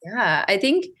 yeah, I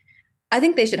think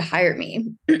they should hire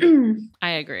me. I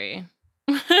agree.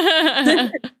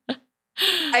 I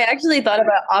actually thought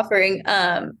about offering,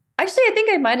 actually, I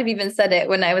think I might have even said it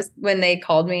when they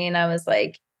called me and I was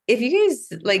like, if you guys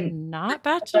like not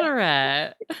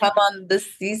Bachelorette come on this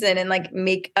season and like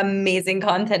make amazing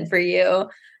content for you,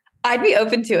 I'd be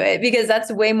open to it because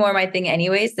that's way more my thing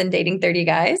anyways than dating 30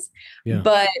 guys. Yeah.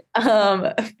 But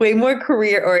way more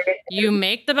career oriented. You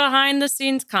make the behind the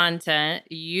scenes content,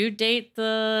 you date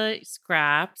the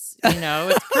scraps,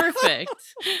 it's perfect.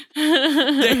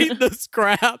 Date the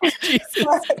scraps. Jesus.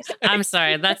 I'm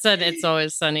sorry, that's an It's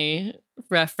Always Sunny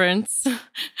reference.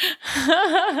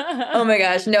 Oh my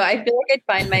gosh. No, I feel like I'd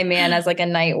find my man as like a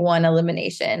night one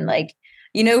elimination. Like,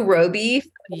 Roby.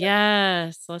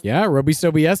 Yes. Yeah, Roby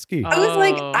Sobieski. I was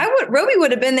like, Roby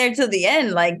would have been there till the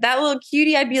end. Like that little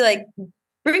cutie, I'd be like,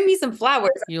 bring me some flowers.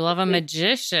 You love a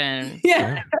magician.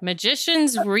 Yeah.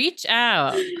 Magicians reach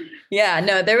out. Yeah,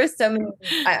 no, there was so many.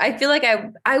 I feel like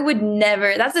I would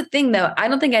never, that's the thing though. I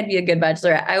don't think I'd be a good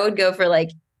bachelorette. I would go for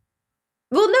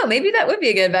maybe that would be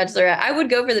a good bachelorette. I would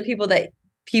go for the people that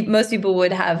most people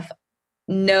would have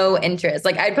no interest.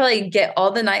 Like I'd probably get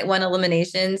all the night one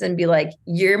eliminations and be like,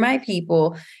 you're my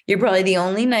people. You're probably the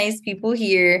only nice people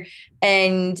here.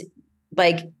 And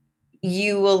like,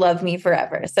 you will love me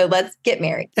forever. So let's get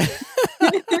married.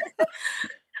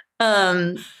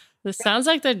 This sounds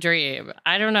like the dream.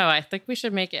 I don't know. I think we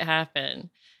should make it happen.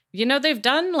 They've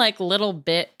done like little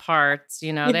bit parts.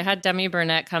 They had Demi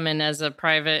Burnett come in as a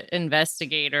private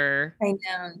investigator. I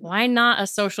know. Why not a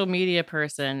social media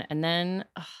person? And then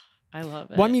I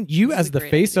love it. Well, I mean, you as the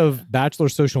face of Bachelor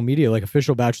social media, like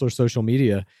official Bachelor social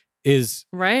media, is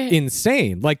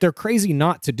insane. Like they're crazy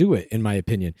not to do it, in my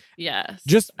opinion. Yes,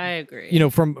 just I agree.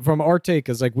 From our take,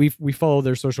 is like we follow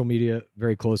their social media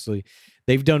very closely.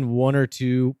 They've done one or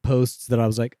two posts that I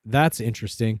was like, that's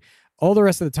interesting. All the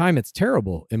rest of the time, it's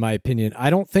terrible, in my opinion.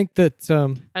 I don't think that...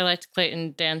 I liked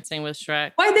Clayton dancing with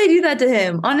Shrek. Why'd they do that to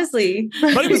him? Honestly.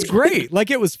 But it was great.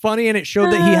 Like, it was funny, and it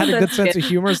showed that he had a good sense of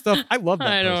humor and stuff. I love that.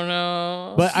 I don't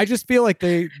know. But I just feel like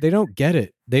they don't get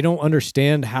it. They don't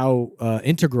understand how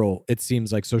integral it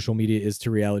seems like social media is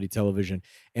to reality television.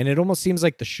 And it almost seems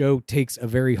like the show takes a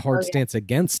very hard stance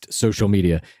against social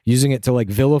media, using it to, like,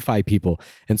 vilify people.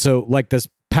 And so, like, this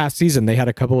past season, they had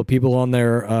a couple of people on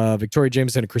there, Victoria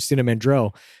Jameson and Christina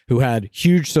Mandrell, who had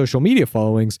huge social media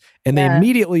followings, and they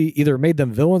immediately either made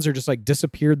them villains or just like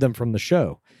disappeared them from the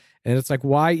show. And it's like,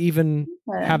 why even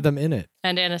have them in it?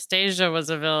 And Anastasia was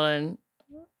a villain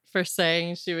for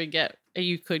saying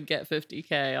you could get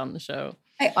 50K on the show.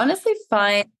 I honestly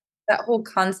find that whole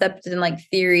concept and like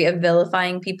theory of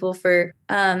vilifying people for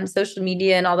social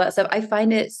media and all that stuff, I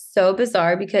find it so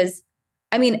bizarre because,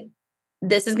 I mean,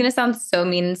 this is going to sound so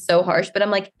mean and so harsh, but I'm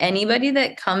like, anybody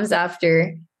that comes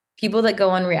after people that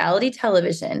go on reality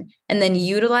television and then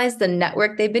utilize the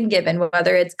network they've been given,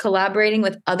 whether it's collaborating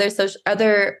with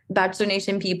other Bachelor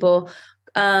Nation people,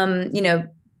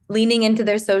 leaning into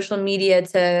their social media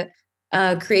to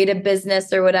create a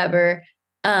business or whatever.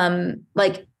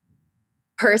 Like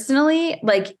personally,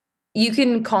 like you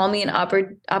can call me an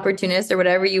opportunist or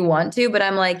whatever you want to, but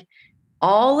I'm like,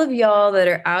 all of y'all that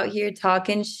are out here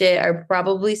talking shit are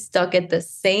probably stuck at the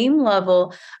same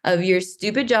level of your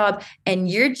stupid job. And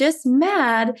you're just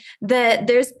mad that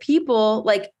there's people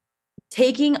like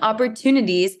taking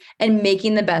opportunities and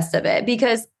making the best of it.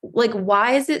 Because like,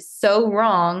 why is it so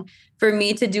wrong for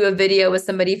me to do a video with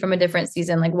somebody from a different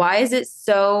season? Like, why is it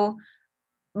so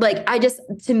like,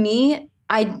 to me,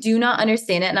 I do not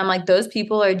understand it. And I'm like, those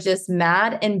people are just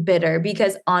mad and bitter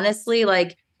because honestly,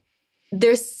 like,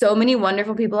 there's so many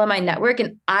wonderful people on my network,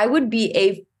 and I would be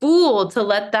a fool to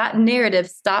let that narrative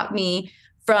stop me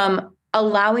from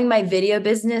allowing my video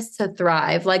business to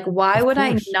thrive. Like, why would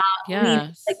I not?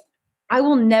 Yes. I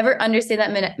will never understand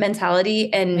that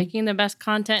mentality. And Making the best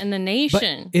content in the But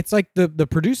nation. it's like the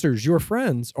producers, your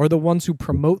friends, are the ones who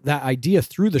promote that idea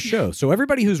through the show. So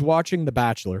everybody who's watching The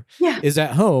Bachelor yeah, is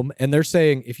at home and they're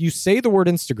saying, if you say the word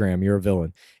Instagram, you're a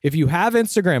villain. If you have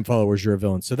Instagram followers, you're a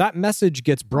villain. So that message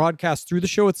gets broadcast through the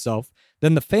show itself.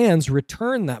 Then the fans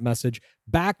return that message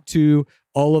back to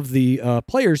all of the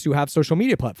players who have social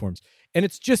media platforms. And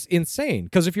it's just insane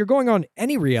because if you're going on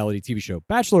any reality TV show,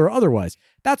 Bachelor or otherwise,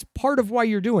 that's part of why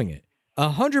you're doing it.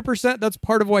 100% that's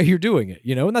part of why you're doing it,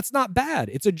 you know, and that's not bad.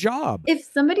 It's a job. if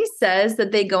somebody says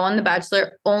that they go on The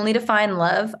Bachelor only to find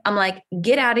love, I'm like,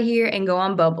 get out of here and go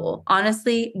on Bubble.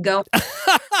 Honestly, go.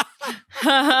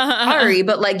 Sorry,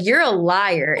 but like you're a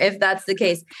liar if that's the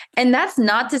case. And that's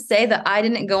not to say that I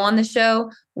didn't go on the show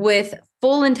with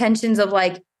full intentions of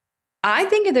like, I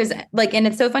think if there's like, and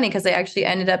it's so funny because I actually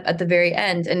ended up at the very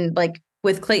end and like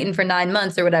with Clayton for 9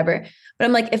 months or whatever. But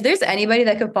I'm like, if there's anybody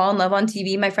that could fall in love on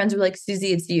TV, my friends were like,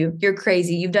 Susie, it's you. You're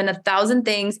crazy. You've done 1,000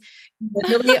 things. You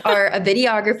literally are a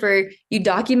videographer. You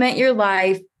document your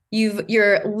life.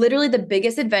 You're literally the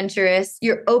biggest adventurous.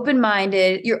 You're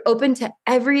open-minded. You're open to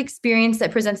every experience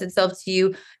that presents itself to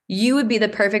you. You would be the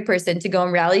perfect person to go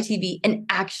on reality TV and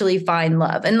actually find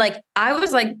love. And like, I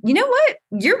was like, you know what?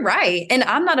 You're right. And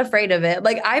I'm not afraid of it.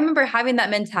 Like, I remember having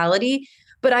that mentality,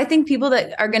 but I think people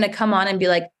that are going to come on and be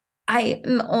like, I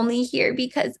am only here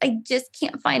because I just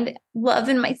can't find love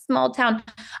in my small town.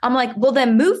 I'm like, well,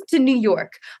 then move to New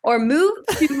York or move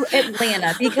to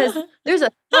Atlanta because there's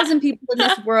 1,000 people in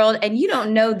this world and you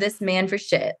don't know this man for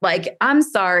shit. Like, I'm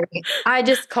sorry. I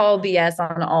just call BS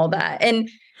on all that. And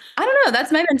I don't know.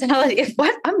 That's my mentality.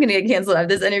 What? I'm going to get canceled out of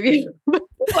this interview.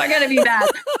 People are going to be mad.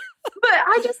 But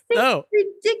I just think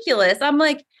it's ridiculous. I'm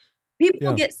like,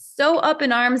 people get so up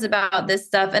in arms about this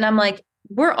stuff. And I'm like,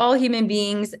 we're all human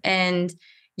beings and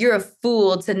you're a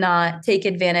fool to not take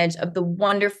advantage of the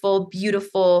wonderful,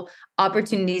 beautiful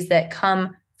opportunities that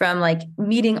come from like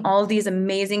meeting all these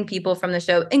amazing people from the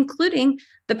show, including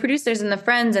the producers and the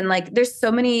friends. And like,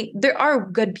 there are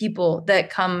good people that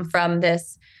come from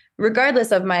this,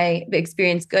 regardless of my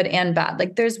experience, good and bad.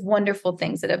 Like there's wonderful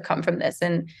things that have come from this.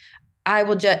 And I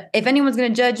will judge, if anyone's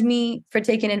going to judge me for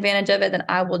taking advantage of it, then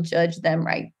I will judge them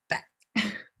right back.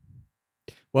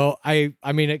 Well, I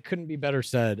mean, it couldn't be better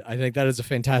said. I think that is a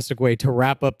fantastic way to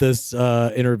wrap up this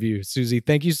interview. Susie,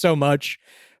 thank you so much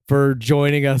for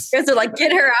joining us. You guys are like,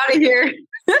 get her out of here.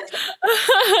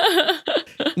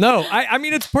 No, I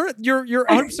mean, you're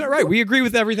 100% right. We agree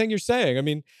with everything you're saying. I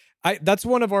mean, that's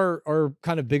one of our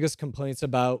kind of biggest complaints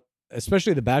about,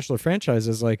 especially the Bachelor franchise,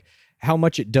 is like how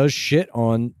much it does shit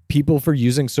on people for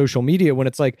using social media when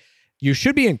it's like, you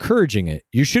should be encouraging it.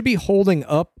 You should be holding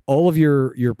up all of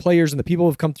your players and the people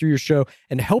who have come through your show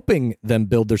and helping them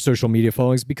build their social media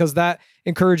followings because that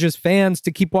encourages fans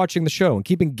to keep watching the show and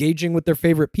keep engaging with their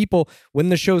favorite people when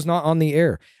the show's not on the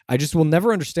air. I just will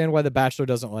never understand why The Bachelor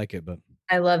doesn't like it, but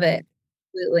I love it.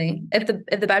 Absolutely. If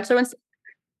the Bachelor wants to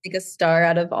make a star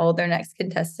out of all their next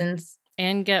contestants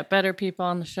and get better people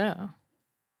on the show.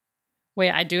 Wait,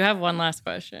 I do have one last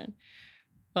question.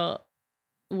 Well,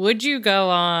 would you go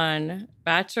on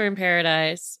Bachelor in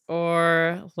Paradise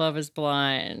or Love is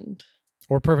Blind?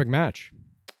 Or Perfect Match?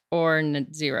 Or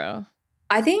Zero?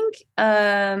 I think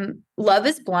Love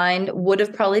is Blind would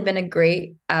have probably been a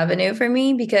great avenue for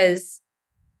me because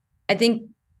I think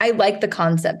I like the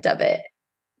concept of it.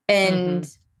 And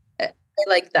I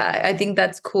like that. I think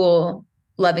that's cool,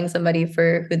 loving somebody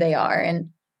for who they are.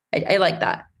 And I like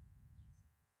that.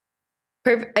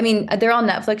 I mean, they're all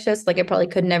Netflix shows, so like I probably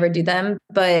could never do them.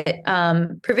 But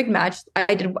Perfect Match, I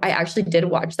actually did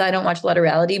watch that. I don't watch a lot of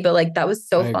reality, but like that was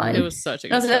so fun. It was such a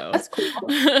good show. That's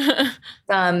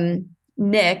cool.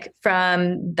 Nick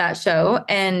from that show,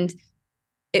 and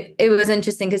it was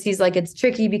interesting because he's like, it's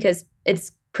tricky because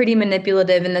it's pretty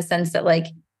manipulative in the sense that like,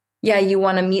 yeah, you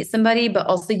want to meet somebody, but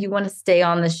also you want to stay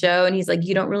on the show. And he's like,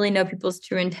 you don't really know people's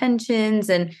true intentions.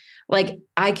 And like,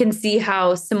 I can see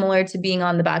how similar to being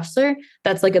on The Bachelor,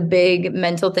 that's like a big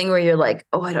mental thing where you're like,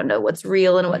 oh, I don't know what's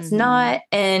real and what's not.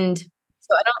 And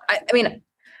so I mean,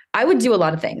 I would do a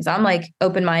lot of things. I'm like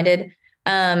open-minded.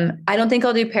 I don't think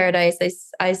I'll do Paradise.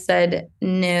 I said,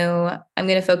 no, I'm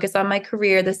going to focus on my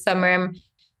career this summer. I'm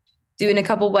doing a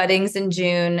couple weddings in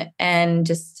June and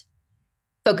just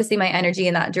focusing my energy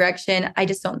in that direction. I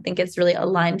just don't think it's really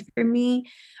aligned for me,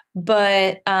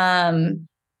 but,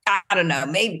 I don't know.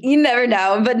 Maybe you never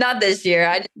know, but not this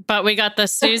year. But we got the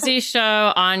Susie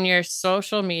show on your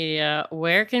social media.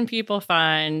 Where can people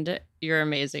find your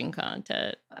amazing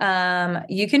content?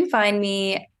 You can find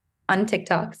me on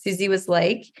TikTok, Susie Was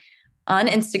Like, on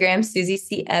Instagram, Susie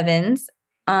C. Evans,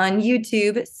 on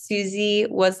YouTube, Susie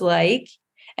Was Like,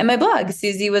 and my blog,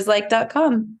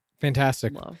 susiewasLike.com.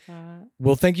 Fantastic. Love that.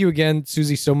 Well, thank you again,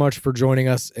 Susie, so much for joining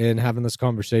us and having this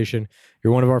conversation.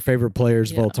 You're one of our favorite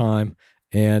players of all time.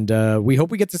 And we hope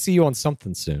we get to see you on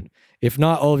something soon. If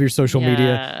not all of your social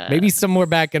media, maybe somewhere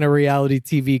back in a reality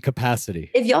TV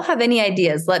capacity. If y'all have any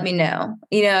ideas, let me know.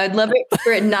 You know, I'd love it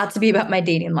for it not to be about my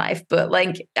dating life, but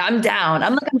like, I'm down.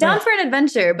 I'm down for an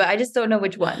adventure, but I just don't know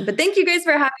which one. But thank you guys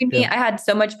for having me. I had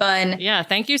so much fun. Yeah,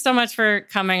 thank you so much for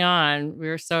coming on. We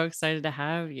were so excited to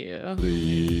have you.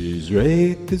 Please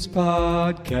rate this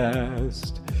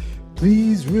podcast.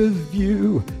 Please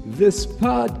review this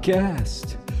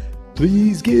podcast.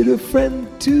 Please get a friend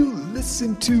to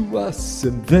listen to us,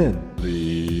 and then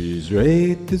please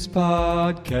rate this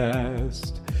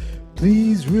podcast.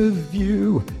 Please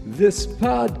review this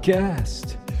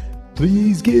podcast.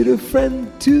 Please get a friend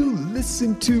to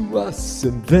listen to us,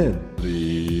 and then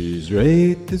please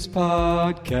rate this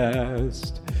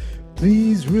podcast.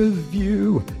 Please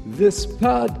review this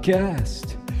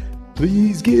podcast.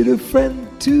 Please get a friend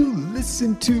to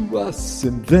listen to us,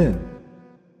 and then